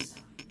deal with this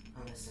stuff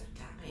unless they're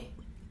tapping,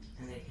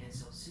 and they can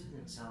self-soothe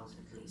themselves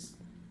at least,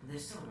 but they're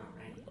still not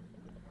ready.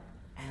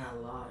 And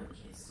a lot of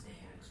kids today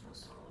are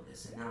exposed to all of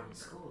this, and now in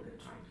school they're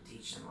trying to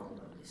teach them all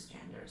of these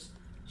genders,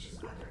 which is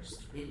utter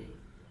stupidity,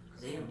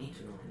 because they don't need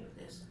to know any of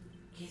this.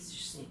 Kids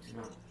just need to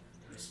know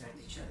to respect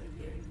each other,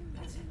 period.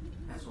 That's it.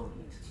 That's what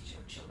we need to teach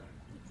our children.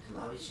 To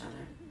love each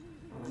other,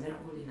 and when they're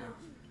old enough,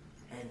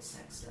 and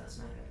sex does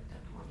matter at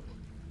that point,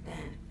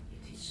 then you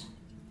teach them.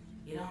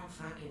 You don't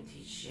fucking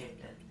teach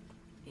shit that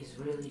is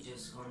really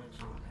just gonna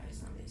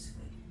traumatize them,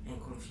 basically, and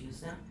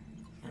confuse them,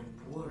 and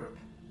warp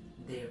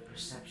their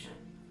perception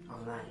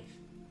of life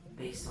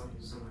based on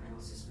someone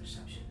else's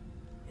perception.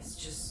 It's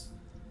just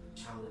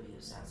child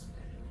abuse, that's what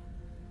they're doing.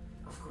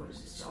 Of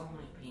course, it's all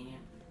my opinion.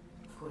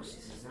 Of course,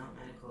 this is not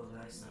medical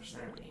advice nor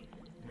therapy.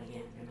 And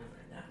again, remember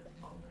that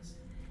always.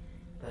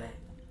 But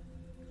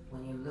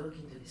when you look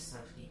into this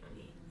stuff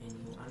deeply and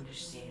you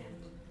understand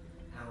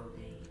how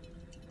they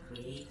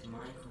create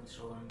mind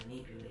control and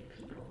manipulate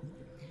people,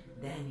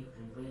 then you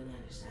can really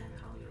understand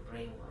how your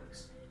brain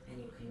works, and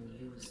you can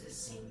use the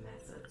same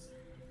methods.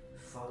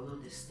 Follow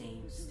the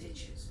same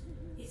stitches.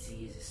 It's the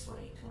easiest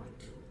way to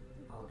undo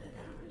all the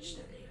damage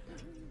that they've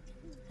done.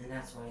 And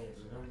that's why I've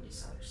learned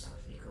this other stuff,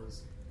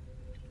 because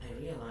I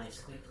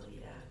realized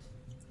quickly that,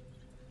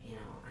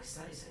 I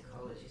studied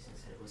psychology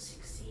since I was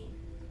 16.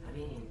 I've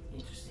been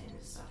interested in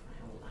this stuff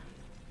my whole life.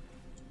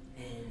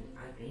 And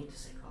I've been to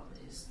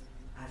psychologists.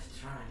 I've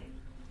tried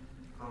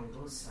on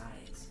both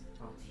sides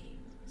of the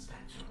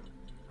spectrum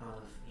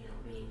of,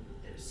 being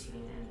the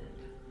receiving end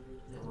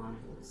and the one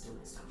who was doing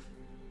stuff.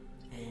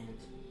 And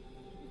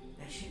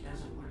that shit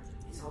doesn't work.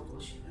 It's all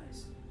bullshit,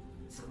 guys.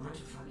 It's a bunch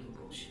of fucking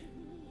bullshit.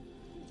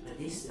 But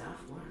this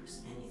stuff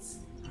works, and it's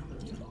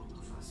unbelievable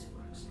how fast it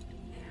works,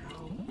 and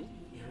how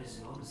it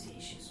resolves the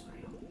issues for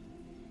you.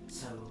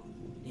 So,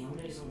 the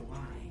only reason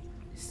why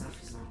this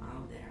stuff is not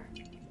out there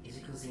is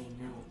because they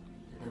know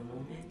that the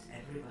moment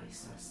everybody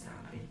starts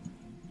tapping,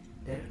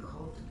 their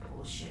cult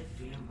bullshit,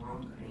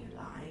 fear-mongering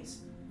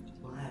lies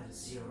will have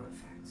zero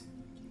effect.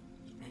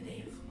 And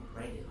they've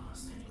already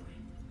lost anyway.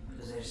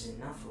 Because there's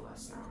enough of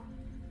us now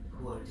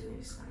who are doing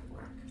this kind of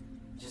work.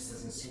 It just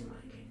doesn't seem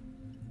like it.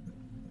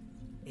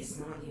 It's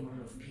not the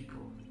amount of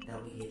people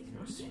that we get in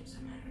our streams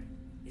that matter.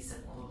 It's the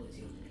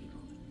quality of the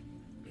people.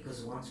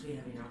 Because once we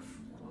have enough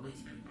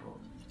quality people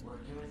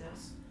working with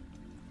us,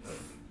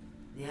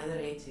 the other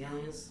 8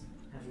 aliens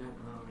have no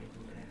power in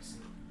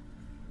comparison.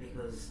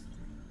 Because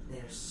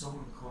they're so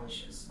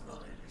unconscious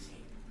about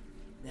everything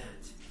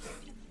that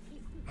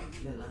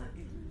they're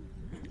like,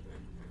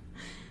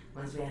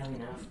 once we have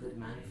enough good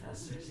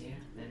manifestors here,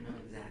 they know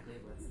exactly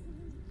what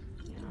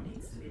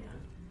needs to be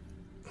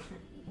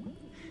done.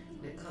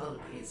 The cult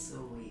is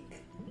so weak.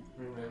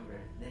 Remember,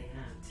 they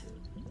have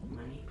to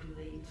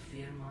manipulate,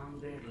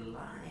 fearmonger,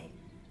 lie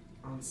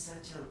on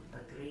such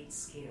a great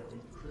scale,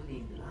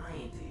 including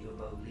lying to you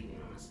about living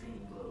on a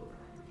spinning globe.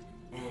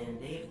 And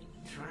they've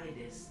tried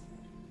this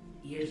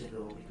years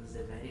ago, because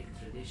the Vedic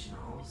tradition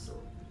also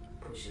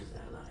pushes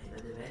that lie.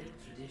 But the Vedic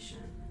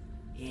tradition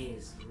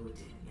is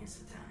rooted in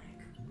satanic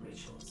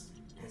rituals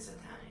and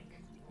satanic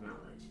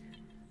knowledge.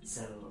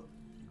 So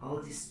all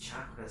this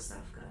chakra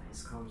stuff,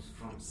 guys, comes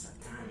from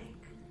satanic.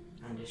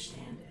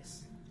 Understand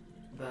this.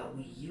 But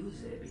we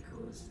use it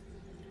because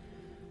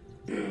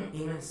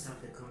even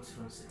stuff that comes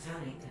from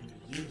satanic can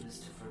be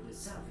used for good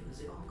stuff,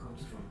 because it all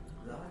comes from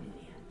God in the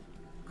end.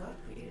 God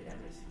created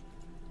everything.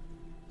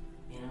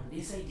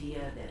 This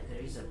idea that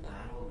there is a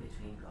battle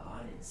between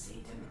God and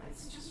Satan,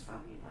 it's just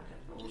fucking utter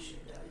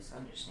bullshit, guys.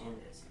 Understand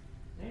this.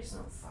 There is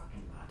no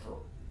fucking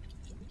battle.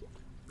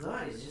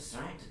 God is just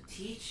trying to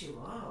teach you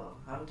all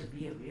how to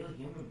be a real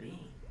human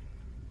being.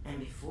 And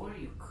before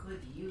you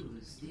could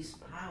use these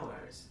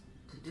powers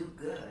to do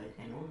good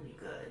and only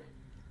good,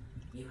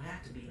 you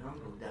have to be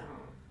humbled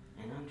down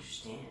and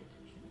understand.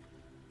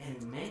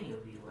 And many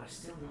of you are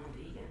still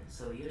non-vegan,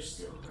 so you're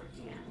still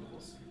hurting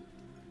animals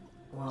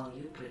while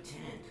you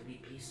pretend to be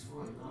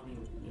peaceful and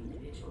loving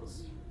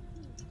individuals.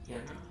 You're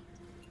not.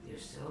 You're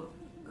still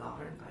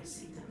governed by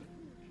Satan,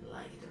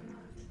 like it or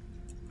not.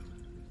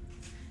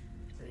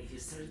 But if you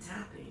start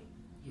tapping,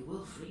 you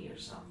will free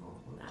yourself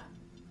of that.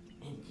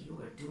 And you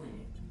are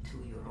doing it to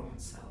your own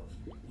self.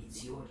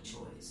 It's your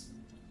choice.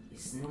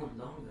 It's no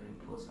longer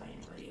imposed by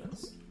anybody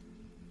else.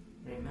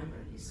 Remember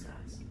this,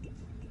 guys.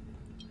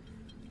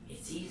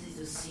 It's easy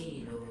to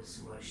see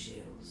those who are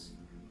shields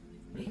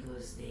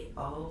because they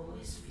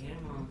always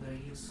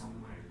fearmonger you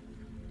somewhere.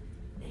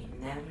 They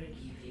never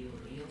give you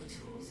real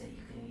tools that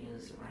you can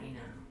use right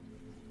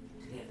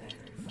now to get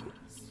better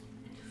fast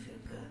and to feel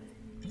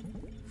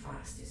good.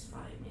 Fast is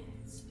 5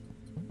 minutes.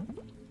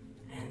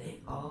 And they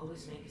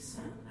always make it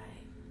sound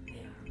like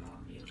they are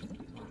above you,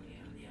 one way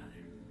or the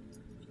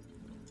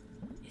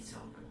other. It's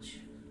all bullshit.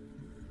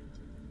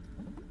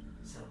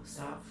 So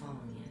stop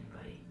following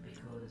anybody,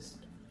 because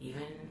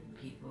even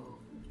people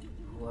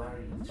who are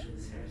your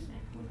truthers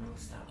and who know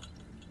stuff,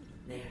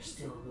 they are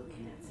still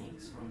looking at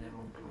things from their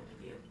own point of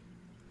view.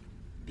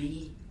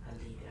 Be a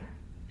leader.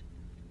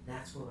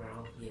 That's what we're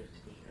all here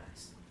to be,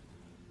 guys.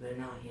 We're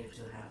not here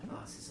to have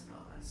bosses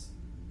above us.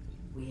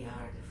 We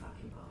are the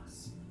fucking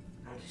boss.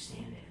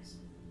 Understand this.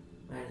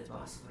 We're the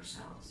boss of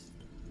ourselves.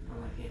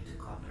 And we're here to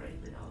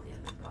cooperate with all the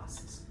other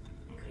bosses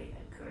and create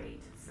a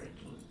great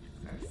freaking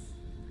earth.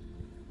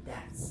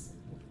 That's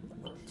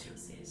what the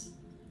truth is.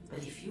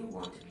 But if you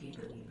want to keep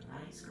living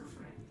lies, go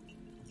for it.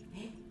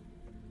 Hey,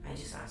 I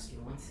just ask you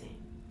one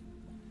thing.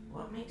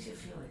 What makes you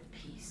feel at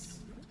peace?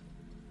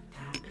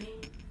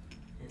 Tapping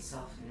and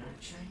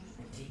self-nurturing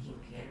and taking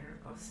care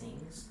of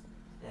things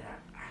that are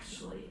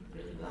actually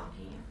really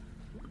blocking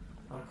you?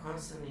 Or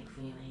constantly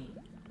feeling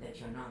that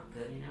you're not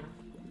good enough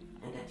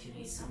and that you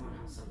need someone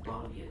else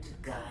above you to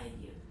guide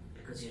you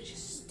because you're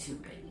just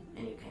stupid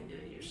and you can't do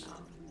it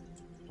yourself?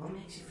 What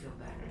makes you feel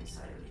better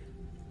inside of you?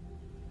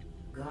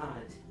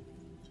 God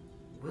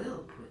will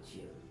put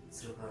you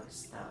through hard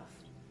stuff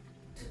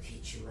to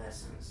teach you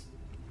lessons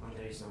when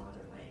there is no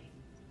other way.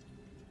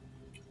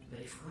 But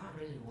if God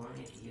really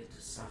wanted you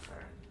to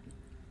suffer,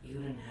 He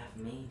wouldn't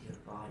have made your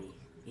body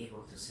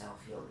able to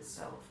self-heal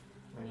itself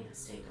when in a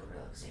state of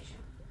relaxation.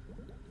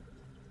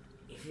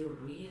 If you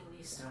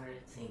really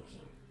started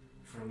thinking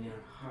from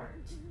your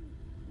heart,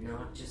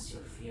 not just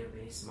your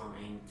fear-based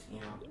mind,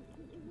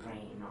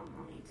 brain, not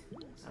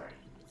mind, sorry,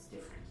 it's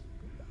different.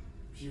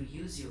 If you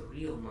use your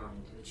real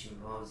mind, which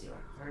involves your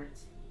heart,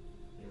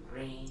 your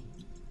brain,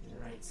 and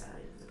the right side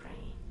of the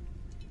brain,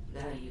 you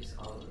gotta use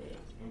all of it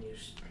and your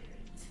spirit.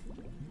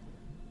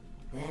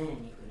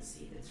 Then you can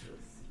see the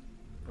truth.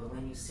 But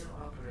when you still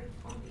operate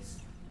on this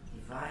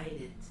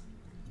divided,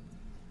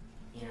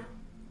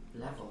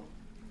 level,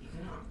 you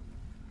cannot.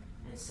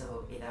 And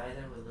so it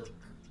either will look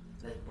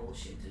like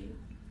bullshit to you,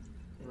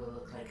 it will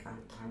look like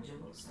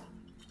untangible stuff,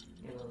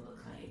 it will look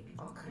like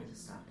all kinds of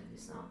stuff that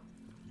is not,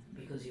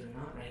 because you're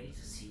not ready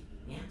to see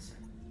the answer.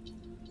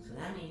 So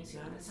that means you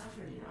haven't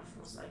suffered enough,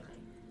 most likely.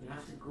 You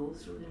have to go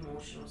through the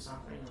emotional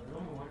suffering a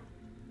little more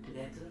to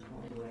get to the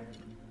point where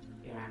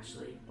you're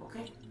actually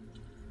okay.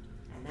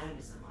 And that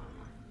is the bottom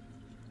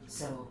line.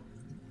 So,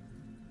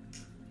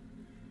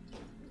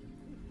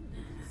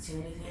 that's the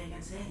only thing I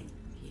can say.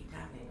 Keep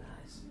tapping,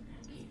 guys,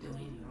 and keep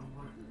doing your own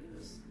work,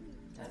 because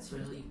that's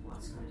really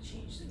what's going to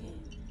change the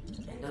game.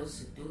 And those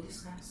who do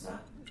this kind of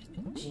stuff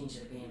change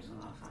their games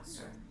a lot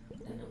faster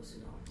than those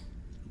who don't.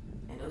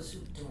 And those who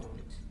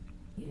don't,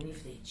 even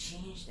if they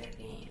change their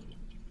game,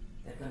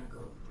 they're going to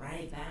go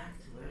right back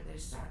to where they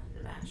started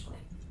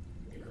eventually,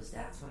 because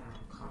that's what our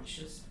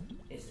unconscious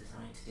is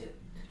designed to do,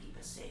 to keep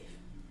us safe.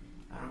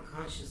 Our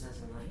unconscious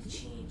doesn't like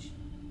change,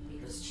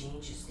 because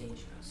change is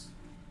dangerous.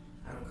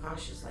 Our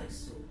unconscious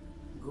likes to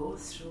go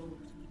through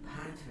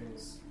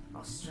patterns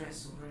of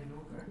stress over and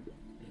over,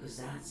 because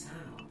that's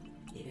how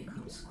it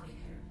becomes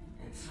quicker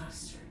and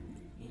faster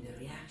in the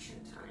reaction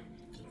time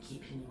in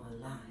keeping you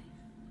alive.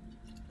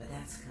 But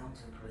that's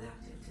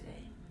counterproductive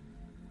today.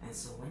 And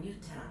so when you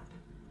tap,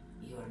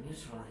 you are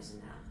neutralizing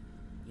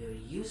that. You're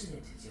using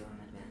it to your own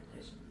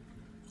advantage.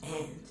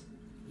 And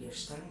you're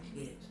starting to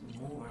get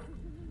more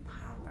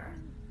power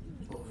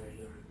over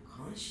your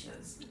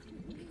unconscious,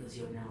 because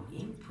you're now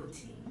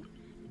inputting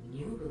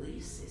new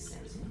belief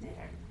systems in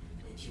there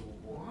that you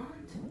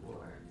want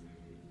or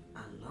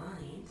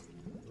aligned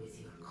with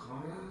your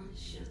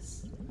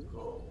conscious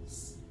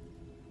goals.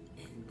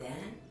 And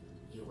then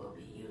you will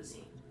be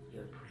using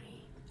your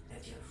brain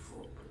at your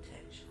full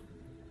potential.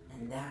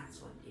 And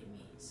that's what it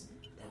means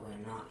that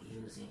we're not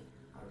using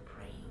our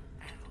brain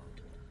at all.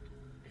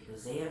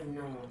 Because they have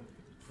known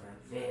for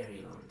a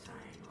very long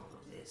time all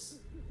of this.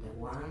 The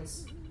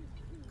ones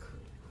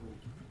who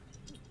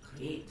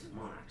create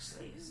monarch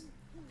slaves.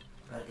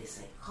 But the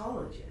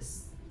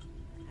psychologists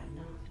have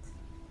not.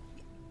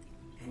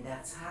 And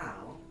that's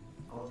how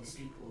all these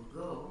people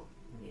go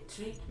and get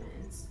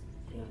treatments.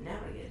 They'll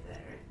never get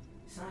better.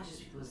 It's not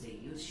just because they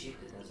use shit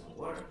that doesn't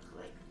work,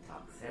 like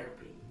talk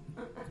therapy.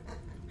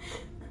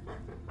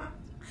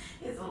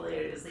 It's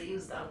hilarious. They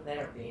use talk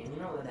therapy, and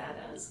you know what that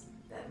does?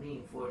 That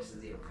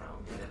reinforces your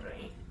problem in the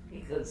brain.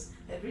 Because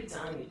every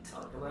time you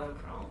talk about a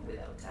problem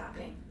without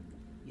tapping,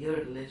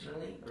 you're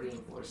literally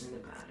reinforcing the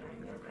pattern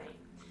in your brain.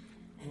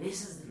 And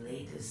this is the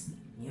latest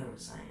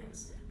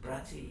neuroscience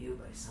brought to you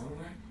by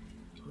someone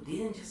who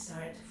didn't just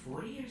start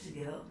 40 years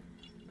ago,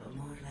 but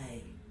more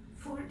like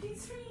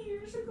 43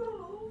 years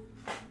ago.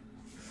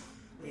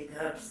 Wake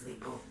up,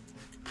 sleepo.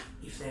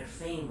 if they're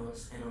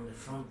famous and on the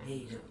front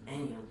page of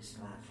any of these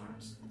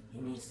platforms,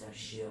 it means they're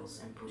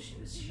shills and pushing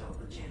the shill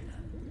agenda.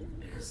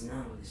 Because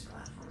none of these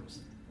platforms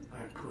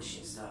are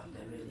pushing stuff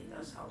that really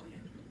does help you.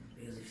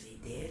 Because if they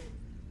did,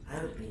 I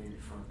would have been in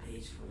the front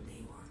page from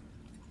day one.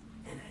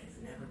 And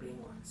I've never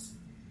been once.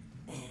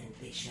 And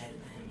they shadow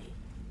ban me.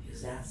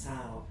 Because that's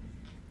how,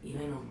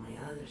 even on my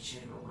other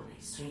channel when I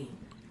stream,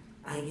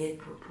 I get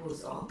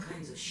proposed all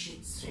kinds of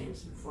shit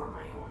streams before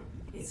my own.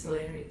 It's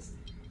hilarious.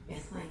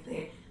 It's like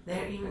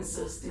they're even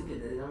so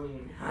stupid that they don't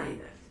even hide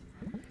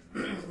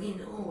that. We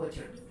know what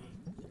you're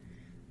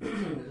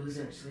doing.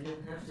 Losers, we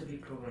don't have to be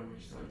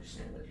programmers to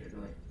understand what you're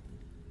doing.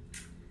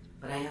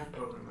 But I have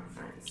programmer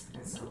friends,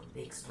 and so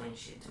they explain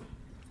shit to me.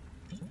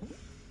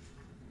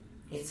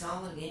 It's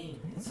all a game,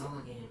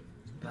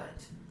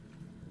 but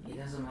it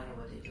doesn't matter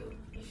what they do.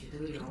 If you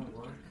do your own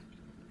work,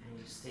 and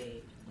you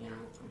stay, on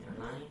your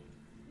line,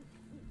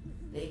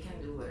 they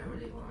can do whatever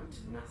they want.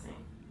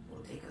 Nothing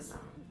will take us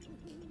down.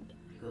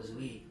 Because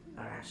we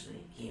are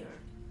actually here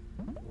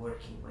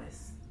working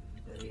with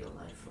the real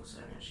life force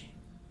energy,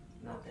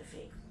 not the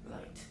fake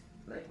light,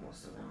 like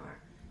most of them are,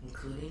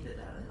 including the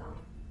Dalai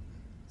Lama.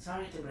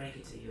 Sorry to break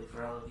it to you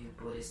for all of you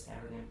Buddhist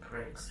arrogant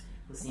pricks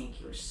who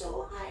think you're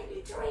so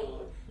highly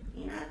trained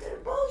in utter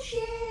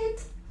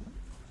bullshit.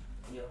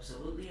 You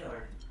absolutely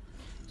are.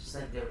 Just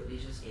like the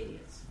religious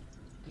idiots.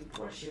 Keep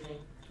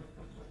worshipping.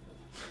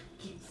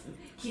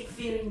 keep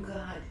fearing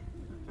God.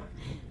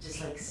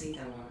 Just like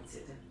Satan wants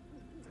it.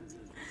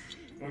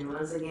 And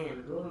once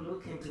again, go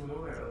look into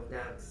more of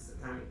that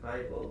satanic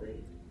Bible.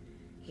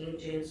 The King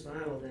James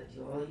Bible that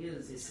you all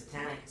use is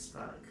satanic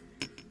spike.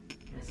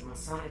 It's a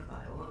Masonic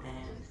Bible,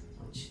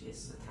 and which is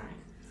satanic.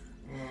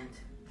 And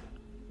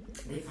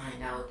they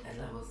find out at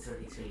level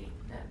 33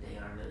 that they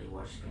are really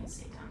worshiping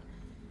Satan.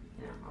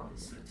 All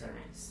these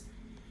fraternities.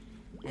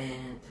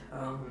 And,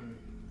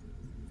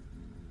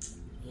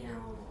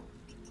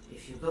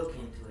 if you look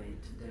into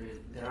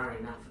it, there are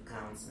enough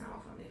accounts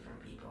now from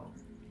different people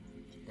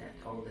that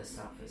all the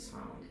stuff is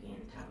found in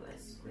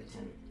tablets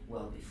written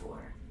well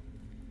before.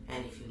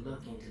 And if you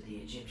look into the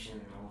Egyptian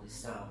and all this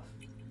stuff,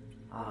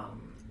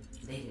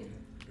 they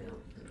didn't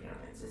build the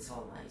pyramids. It's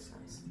all lies,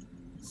 guys.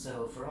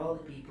 So for all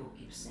the people who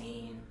keep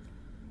saying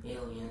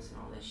aliens and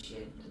all that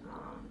shit,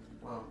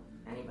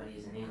 anybody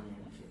is an alien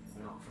if it's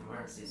not from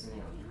Earth is an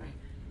alien, right?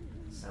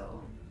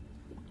 So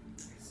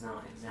it's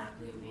not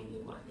exactly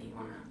maybe what they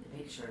want to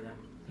picture them,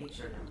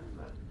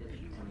 but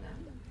depict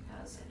them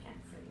as I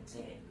can't freaking say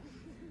it.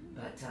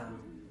 But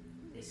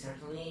they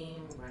certainly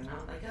were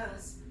not like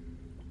us.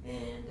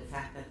 And the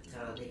fact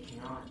that they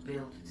cannot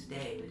build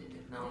today with the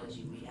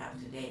technology we have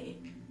today,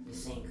 the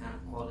same kind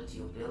of quality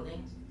of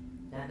buildings,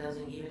 that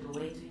doesn't give it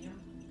away to you.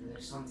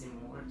 There's something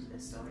more to the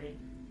story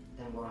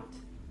than what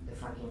the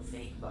fucking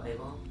fake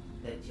Bible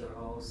that you're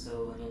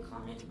also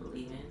inclined to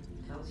believe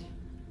in tells you.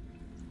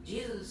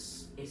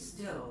 Jesus is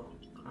still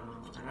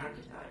an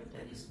archetype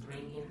that is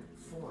bringing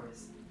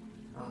forth,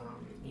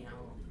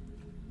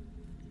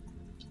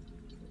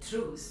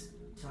 truth,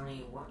 telling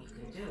you what you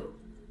can do.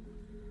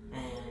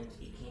 And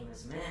he came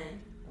as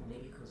man,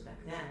 only because back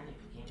then, if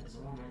he came as a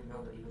woman,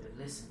 nobody would have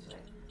listened to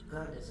it.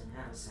 God doesn't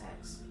have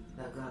sex.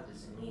 That God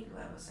doesn't need to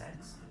have a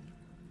sex.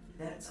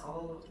 That's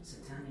all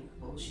satanic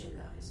bullshit,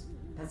 guys.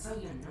 That's how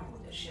you know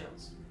they're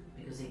shills,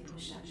 because they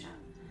push that shit.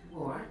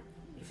 Or,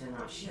 if they're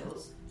not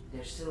shills,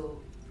 they're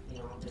still,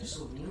 they're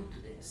so new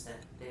to this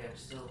that they're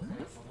still kind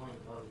of following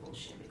a lot of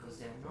bullshit because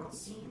they're not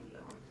seeing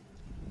beyond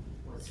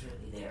what's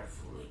really there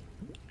fully.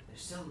 They're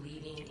still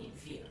leading in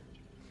fear.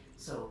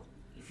 So,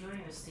 if you're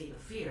in a state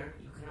of fear,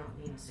 you cannot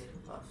be in a state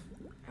of love.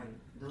 And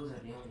those are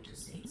the only two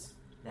states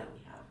that we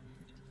have.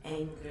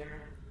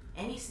 Anger,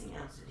 anything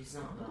else that is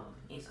not love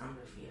is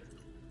under fear.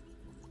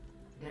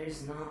 There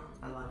is not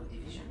a lot of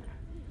division there.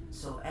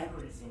 So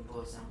everything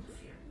boils down to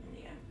fear in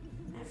the end.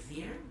 And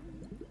fear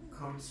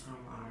comes from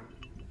our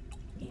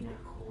inner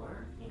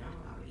core,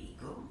 our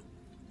ego.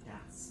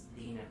 That's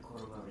the inner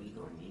core of our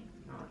ego in me,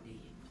 not the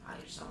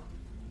higher self,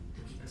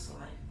 to keep us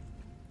alive.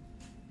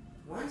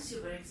 Once you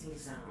break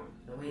things down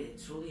the way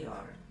they truly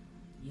are,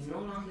 you no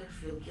longer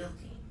feel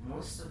guilty.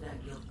 Most of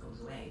that guilt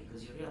goes away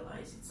because you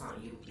realize it's not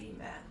you being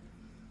bad.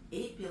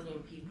 8 billion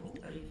people,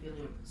 8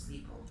 billion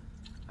people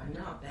are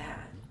not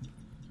bad.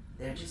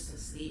 They're just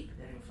asleep,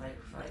 they're in fight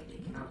or flight,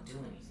 they cannot do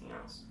anything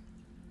else.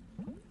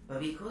 But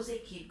because they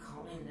keep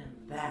calling them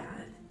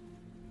bad,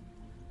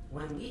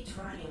 when we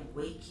try and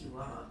wake you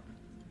up,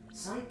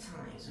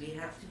 sometimes we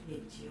have to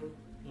hit you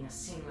in a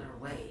similar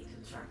way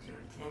to attract your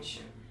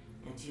attention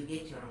and to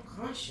get your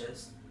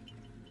unconscious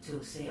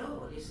to say,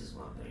 oh, this is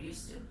what they're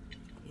used to.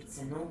 It's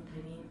an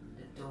opening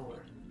the door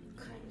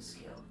kind of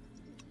skill.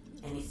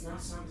 And it's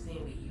not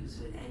something we use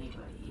with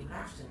anybody. You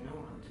have to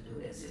know how to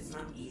do this. It's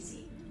not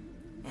easy.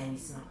 And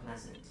it's not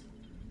pleasant.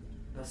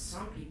 But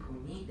some people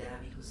need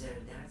that because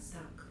they're that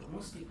stuck. But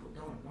most people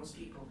don't. Most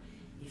people,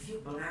 if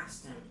you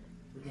blast them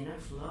with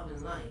enough love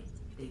and light,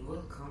 they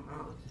will come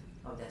out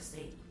of that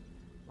state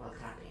while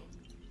tapping.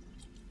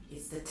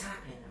 It's the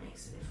tapping that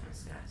makes the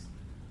difference, guys.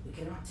 We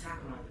cannot tap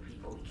on other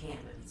people. We can,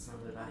 but it's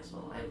not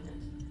advisable. I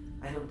wouldn't.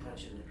 I don't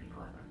touch other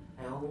people ever.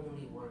 I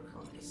only work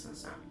long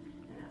distance now,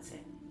 and that's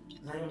it.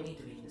 I don't need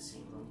to be in the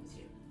same room with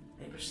you.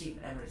 I perceive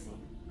everything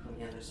from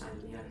the other side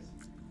of the earth.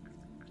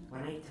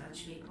 When I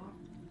touch people,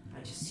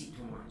 I just see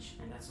too much,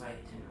 and that's why I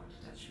tend not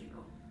to touch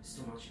people. It's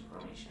too much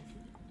information,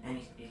 and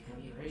it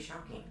can be very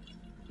shocking.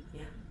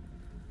 Yeah.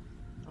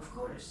 Of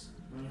course,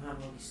 when you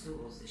have all these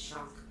tools, the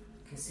shock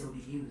can still be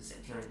used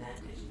at your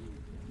advantage.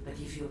 But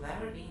if you've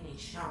ever been in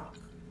shock,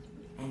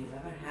 and you've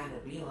ever had a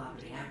real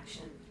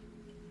reaction,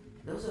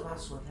 those of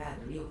us who have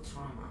had real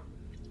trauma,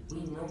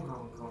 we know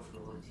how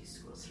uncomfortable it is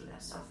to go through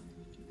that stuff,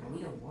 and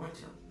we don't want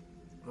to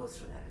go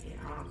through that again.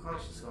 Our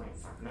unconscious is going,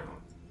 fuck no.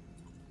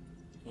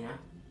 You know?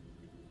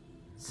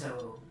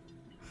 So,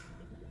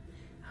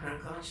 our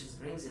unconscious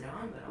brings it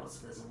on, but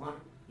also doesn't want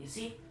it. You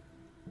see,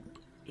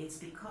 it's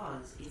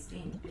because it's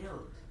being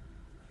built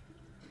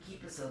to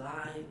keep us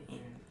alive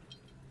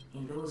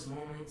in those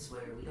moments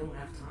where we don't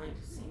have time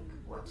to think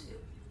what to do.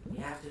 We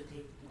have to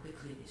take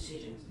quickly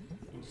decisions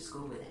and just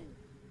go with it.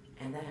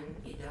 And then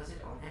it does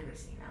it on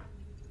everything now.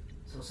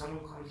 So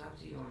someone comes up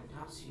to you and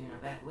talks to you in a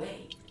bad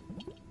way,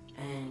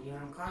 and your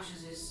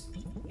unconscious is,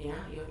 your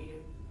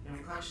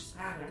unconscious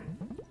pattern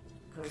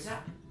comes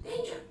up.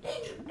 Danger,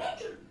 danger,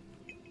 danger!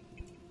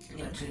 And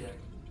you're triggered.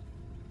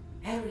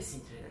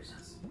 Everything triggers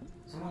us.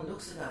 Someone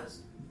looks at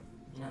us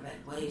in a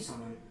bad way,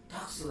 someone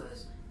talks to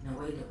us in a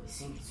way that we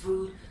think is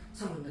rude,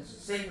 someone doesn't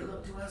say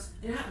hello to us.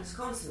 It happens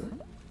constantly.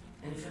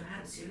 And if you've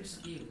had serious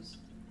abuse,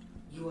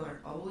 you are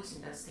always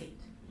in that state.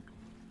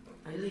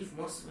 I live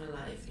most of my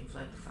life in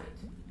flight or fight.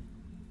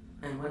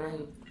 And when I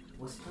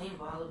was playing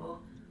volleyball,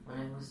 when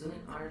I was doing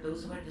art,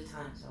 those were the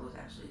times I was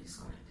actually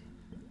disconnected.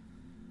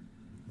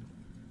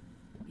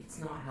 It's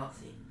not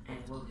healthy, and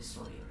it will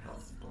destroy your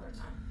health over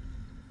time.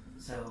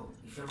 So,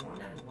 if you're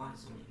wondering why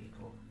so many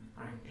people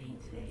are in pain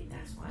today,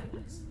 that's why it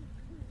is.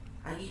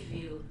 I give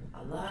you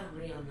a lot of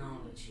real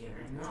knowledge here,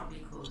 and not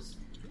because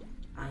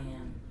I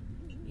am,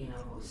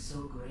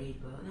 so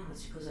great, but no,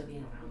 it's because I've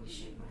been around this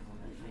shit my whole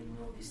life. I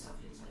know this stuff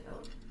inside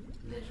out.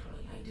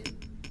 Literally, I do.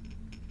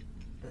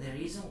 But the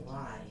reason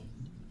why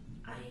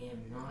I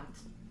am not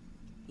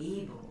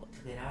able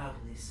to get out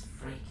of this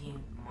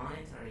freaking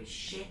monetary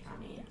shit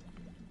I'm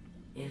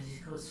in is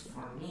because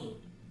for me,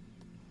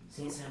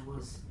 since I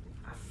was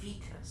a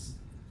fetus,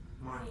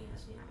 money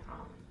has been a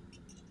problem.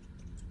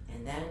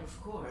 And then,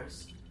 of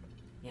course,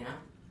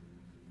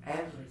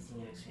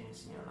 everything you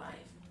experience in your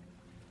life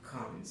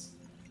comes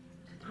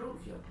to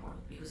prove your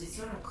point, because it's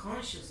your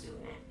unconscious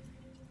doing it.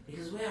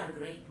 Because we are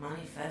great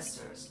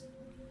manifestors,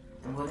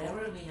 and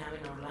whatever we have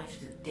in our life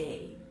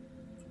today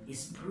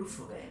is proof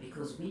of it,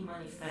 because we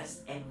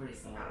manifest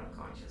everything our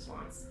unconscious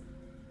wants.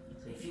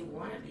 So if you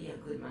want to be a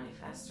good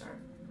manifestor,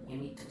 you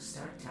need to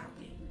start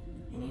tapping,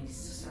 and you need to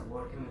start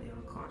working with your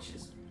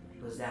unconscious,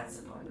 because that's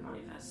the part that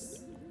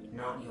manifests,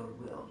 not your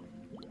will.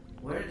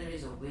 Where there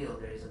is a will,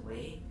 there is a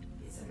way.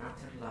 It's an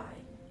utter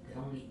lie that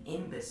only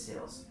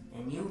imbeciles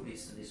and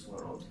newbies to this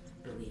world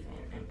believe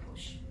in and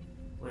push.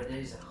 Where there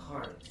is a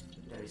heart,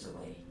 there is a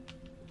way.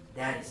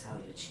 That is how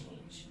you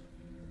change.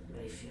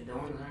 But if you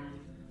don't learn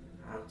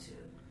how to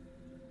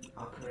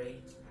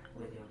operate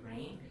with your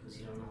brain, because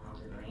you don't know how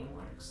the brain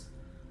works,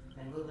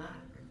 then good luck.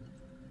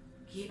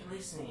 Keep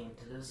listening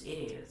to those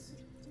idiots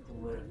who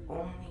were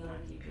only going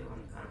to keep you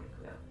on the karmic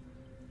wheel.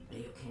 But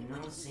you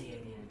cannot say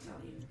I didn't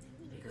tell you,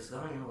 because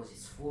God knows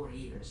it's 4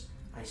 years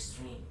I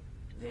stream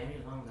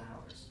very long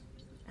hours,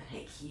 and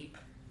I keep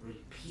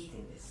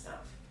repeating this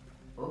stuff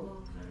over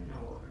and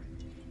over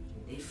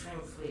in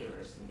different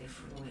flavors, in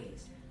different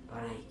ways,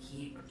 but I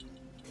keep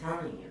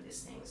telling you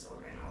these things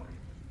over and over,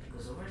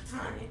 because over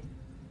time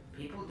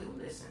people do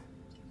listen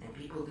and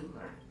people do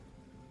learn.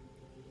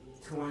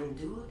 To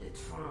undo the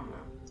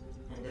trauma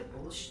and the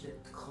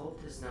bullshit that the cult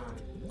has done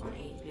on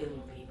 8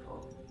 billion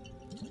people,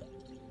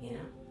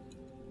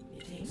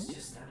 it takes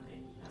just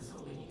tapping. That's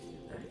all we need to do,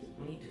 guys.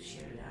 We need to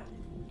share it out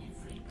with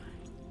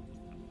everybody.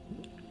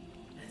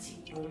 That's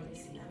the only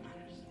thing that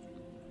matters.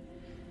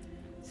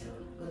 So,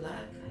 good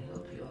luck. I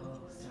hope you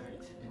all start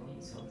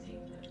doing something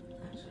that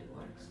actually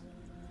works.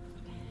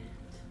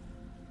 And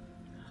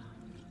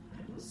I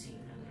will see you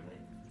in a little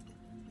bit.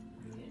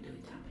 I'm going to do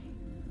tapping.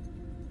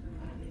 I'm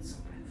going to get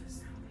some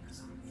breakfast now because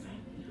I'm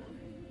finally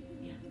hungry.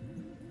 Yeah.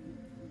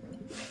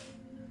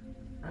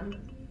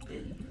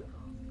 Unbelievable.